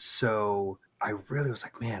 And so I really was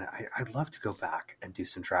like, man, I'd love to go back and do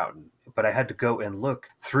some Troughton, but I had to go and look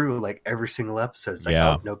through every single episode. It's like,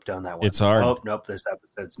 oh, nope, done that one. It's hard. Oh, nope, there's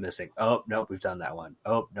episodes missing. Oh, nope, we've done that one.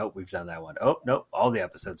 Oh, nope, we've done that one. Oh, nope, all the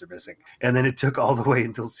episodes are missing. And then it took all the way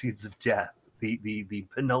until Seeds of Death, the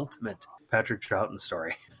penultimate Patrick Troughton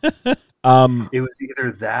story. It was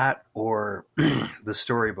either that or the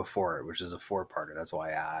story before it, which is a 4-parter. That's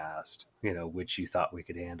why I asked, which you thought we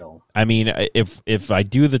could handle. I mean, if I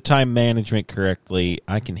do the time management correctly,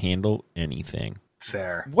 I can handle anything.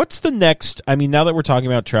 Fair. What's the next? I mean, now that we're talking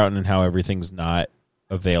about Troughton and how everything's not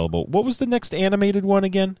available, what was the next animated one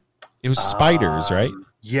again? It was Spiders, right?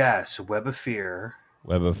 Yes, Web of Fear.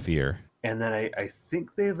 Web of Fear. And then I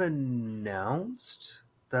think they've announced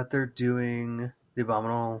that they're doing The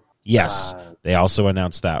Abominable. Yes, they also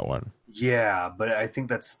announced that one. Yeah, but I think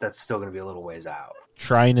that's still going to be a little ways out.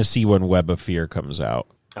 Trying to see when Web of Fear comes out.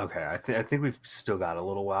 Okay, I think we've still got a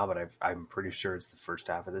little while, but I'm pretty sure it's the first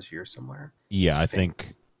half of this year somewhere. Yeah, I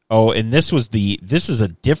think. Oh, and this is a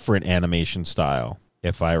different animation style,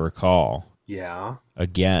 if I recall. Yeah.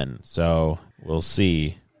 Again, so we'll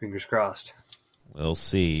see. Fingers crossed. We'll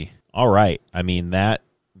see. All right. I mean, that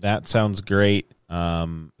sounds great.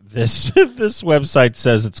 This website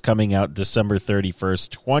says it's coming out December 31st,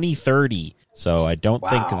 2030. So I don't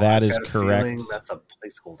think that is correct. That's a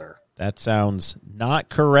placeholder. That sounds not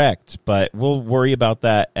correct, but we'll worry about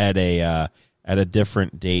that at a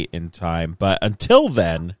different date and time. But until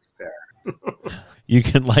then, you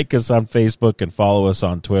can like us on Facebook and follow us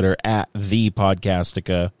on Twitter at The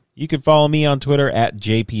Podcastica. You can follow me on Twitter at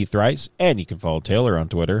JP Thrice, and you can follow Taylor on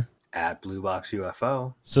Twitter at Blue Box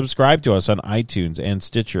UFO. Subscribe to us on iTunes and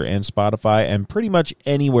Stitcher and Spotify and pretty much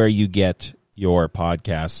anywhere you get your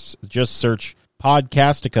podcasts. Just search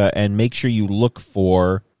Podcastica and make sure you look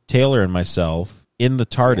for Taylor and myself in the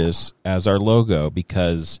TARDIS as our logo,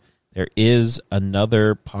 because there is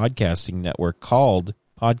another podcasting network called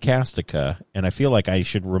Podcastica, and I feel like I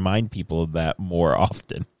should remind people of that more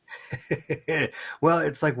often. Well,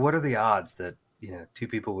 it's like, what are the odds that, two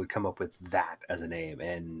people would come up with that as a name?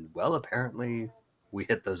 And, well, apparently we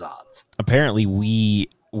hit those odds. Apparently we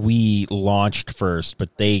launched first,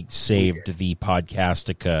 but they saved the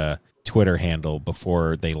Podcastica Twitter handle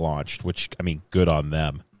before they launched, which, I mean, good on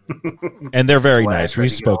them. And they're very nice.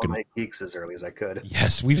 We've spoken my geeks as early as I could.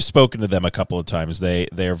 Yes, we've spoken to them a couple of times. They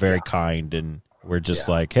are very kind, and we're just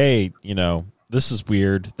like, hey, this is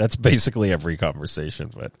weird. That's basically every conversation,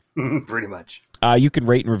 but pretty much. You can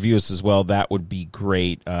rate and review us as well. That would be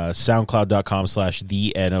great.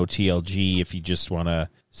 SoundCloud.com/TheNOTLG if you just want to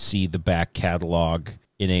see the back catalog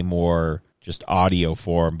in a more just audio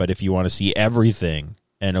form. But if you want to see everything,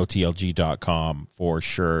 NOTLG.com for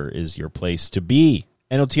sure is your place to be.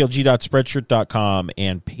 NOTLG.spreadshirt.com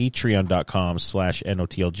and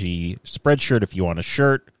Patreon.com/NOTLG Spreadshirt if you want a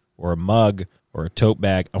shirt or a mug or a tote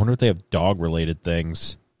bag. I wonder if they have dog-related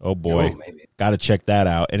things. Oh, boy. Got to check that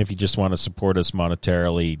out. And if you just want to support us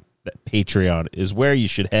monetarily, Patreon is where you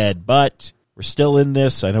should head. But we're still in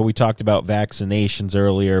this. I know we talked about vaccinations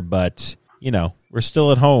earlier, but, we're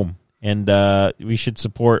still at home. And we should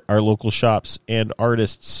support our local shops and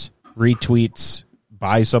artists. Retweets,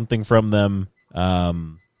 buy something from them. I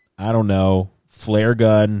don't know. Flare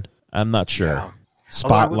gun. I'm not sure. Yeah.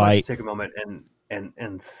 Spotlight. I would like to take a moment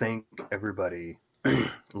and thank everybody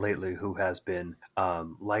lately who has been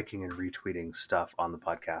liking and retweeting stuff on the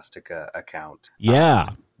Podcastica account.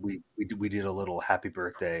 Yeah. We did a little happy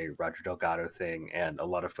birthday Roger Delgado thing, and a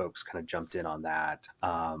lot of folks kind of jumped in on that.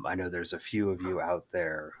 I know there's a few of you out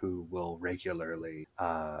there who will regularly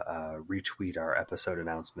retweet our episode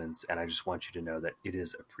announcements, and I just want you to know that it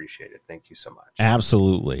is appreciated. Thank you so much.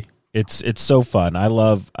 Absolutely. It's so fun. I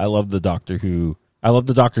love the Doctor Who. I love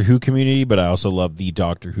the Doctor Who community, but I also love the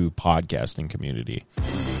Doctor Who podcasting community.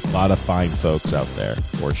 A lot of fine folks out there,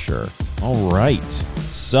 for sure. All right.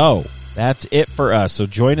 So that's it for us. So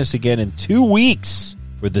join us again in 2 weeks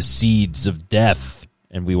for the Seeds of Death,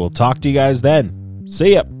 and we will talk to you guys then.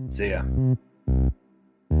 See ya. See ya.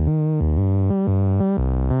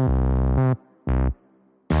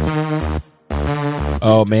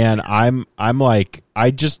 Oh man, I'm like,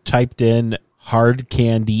 I just typed in hard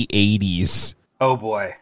candy 80s. Oh boy.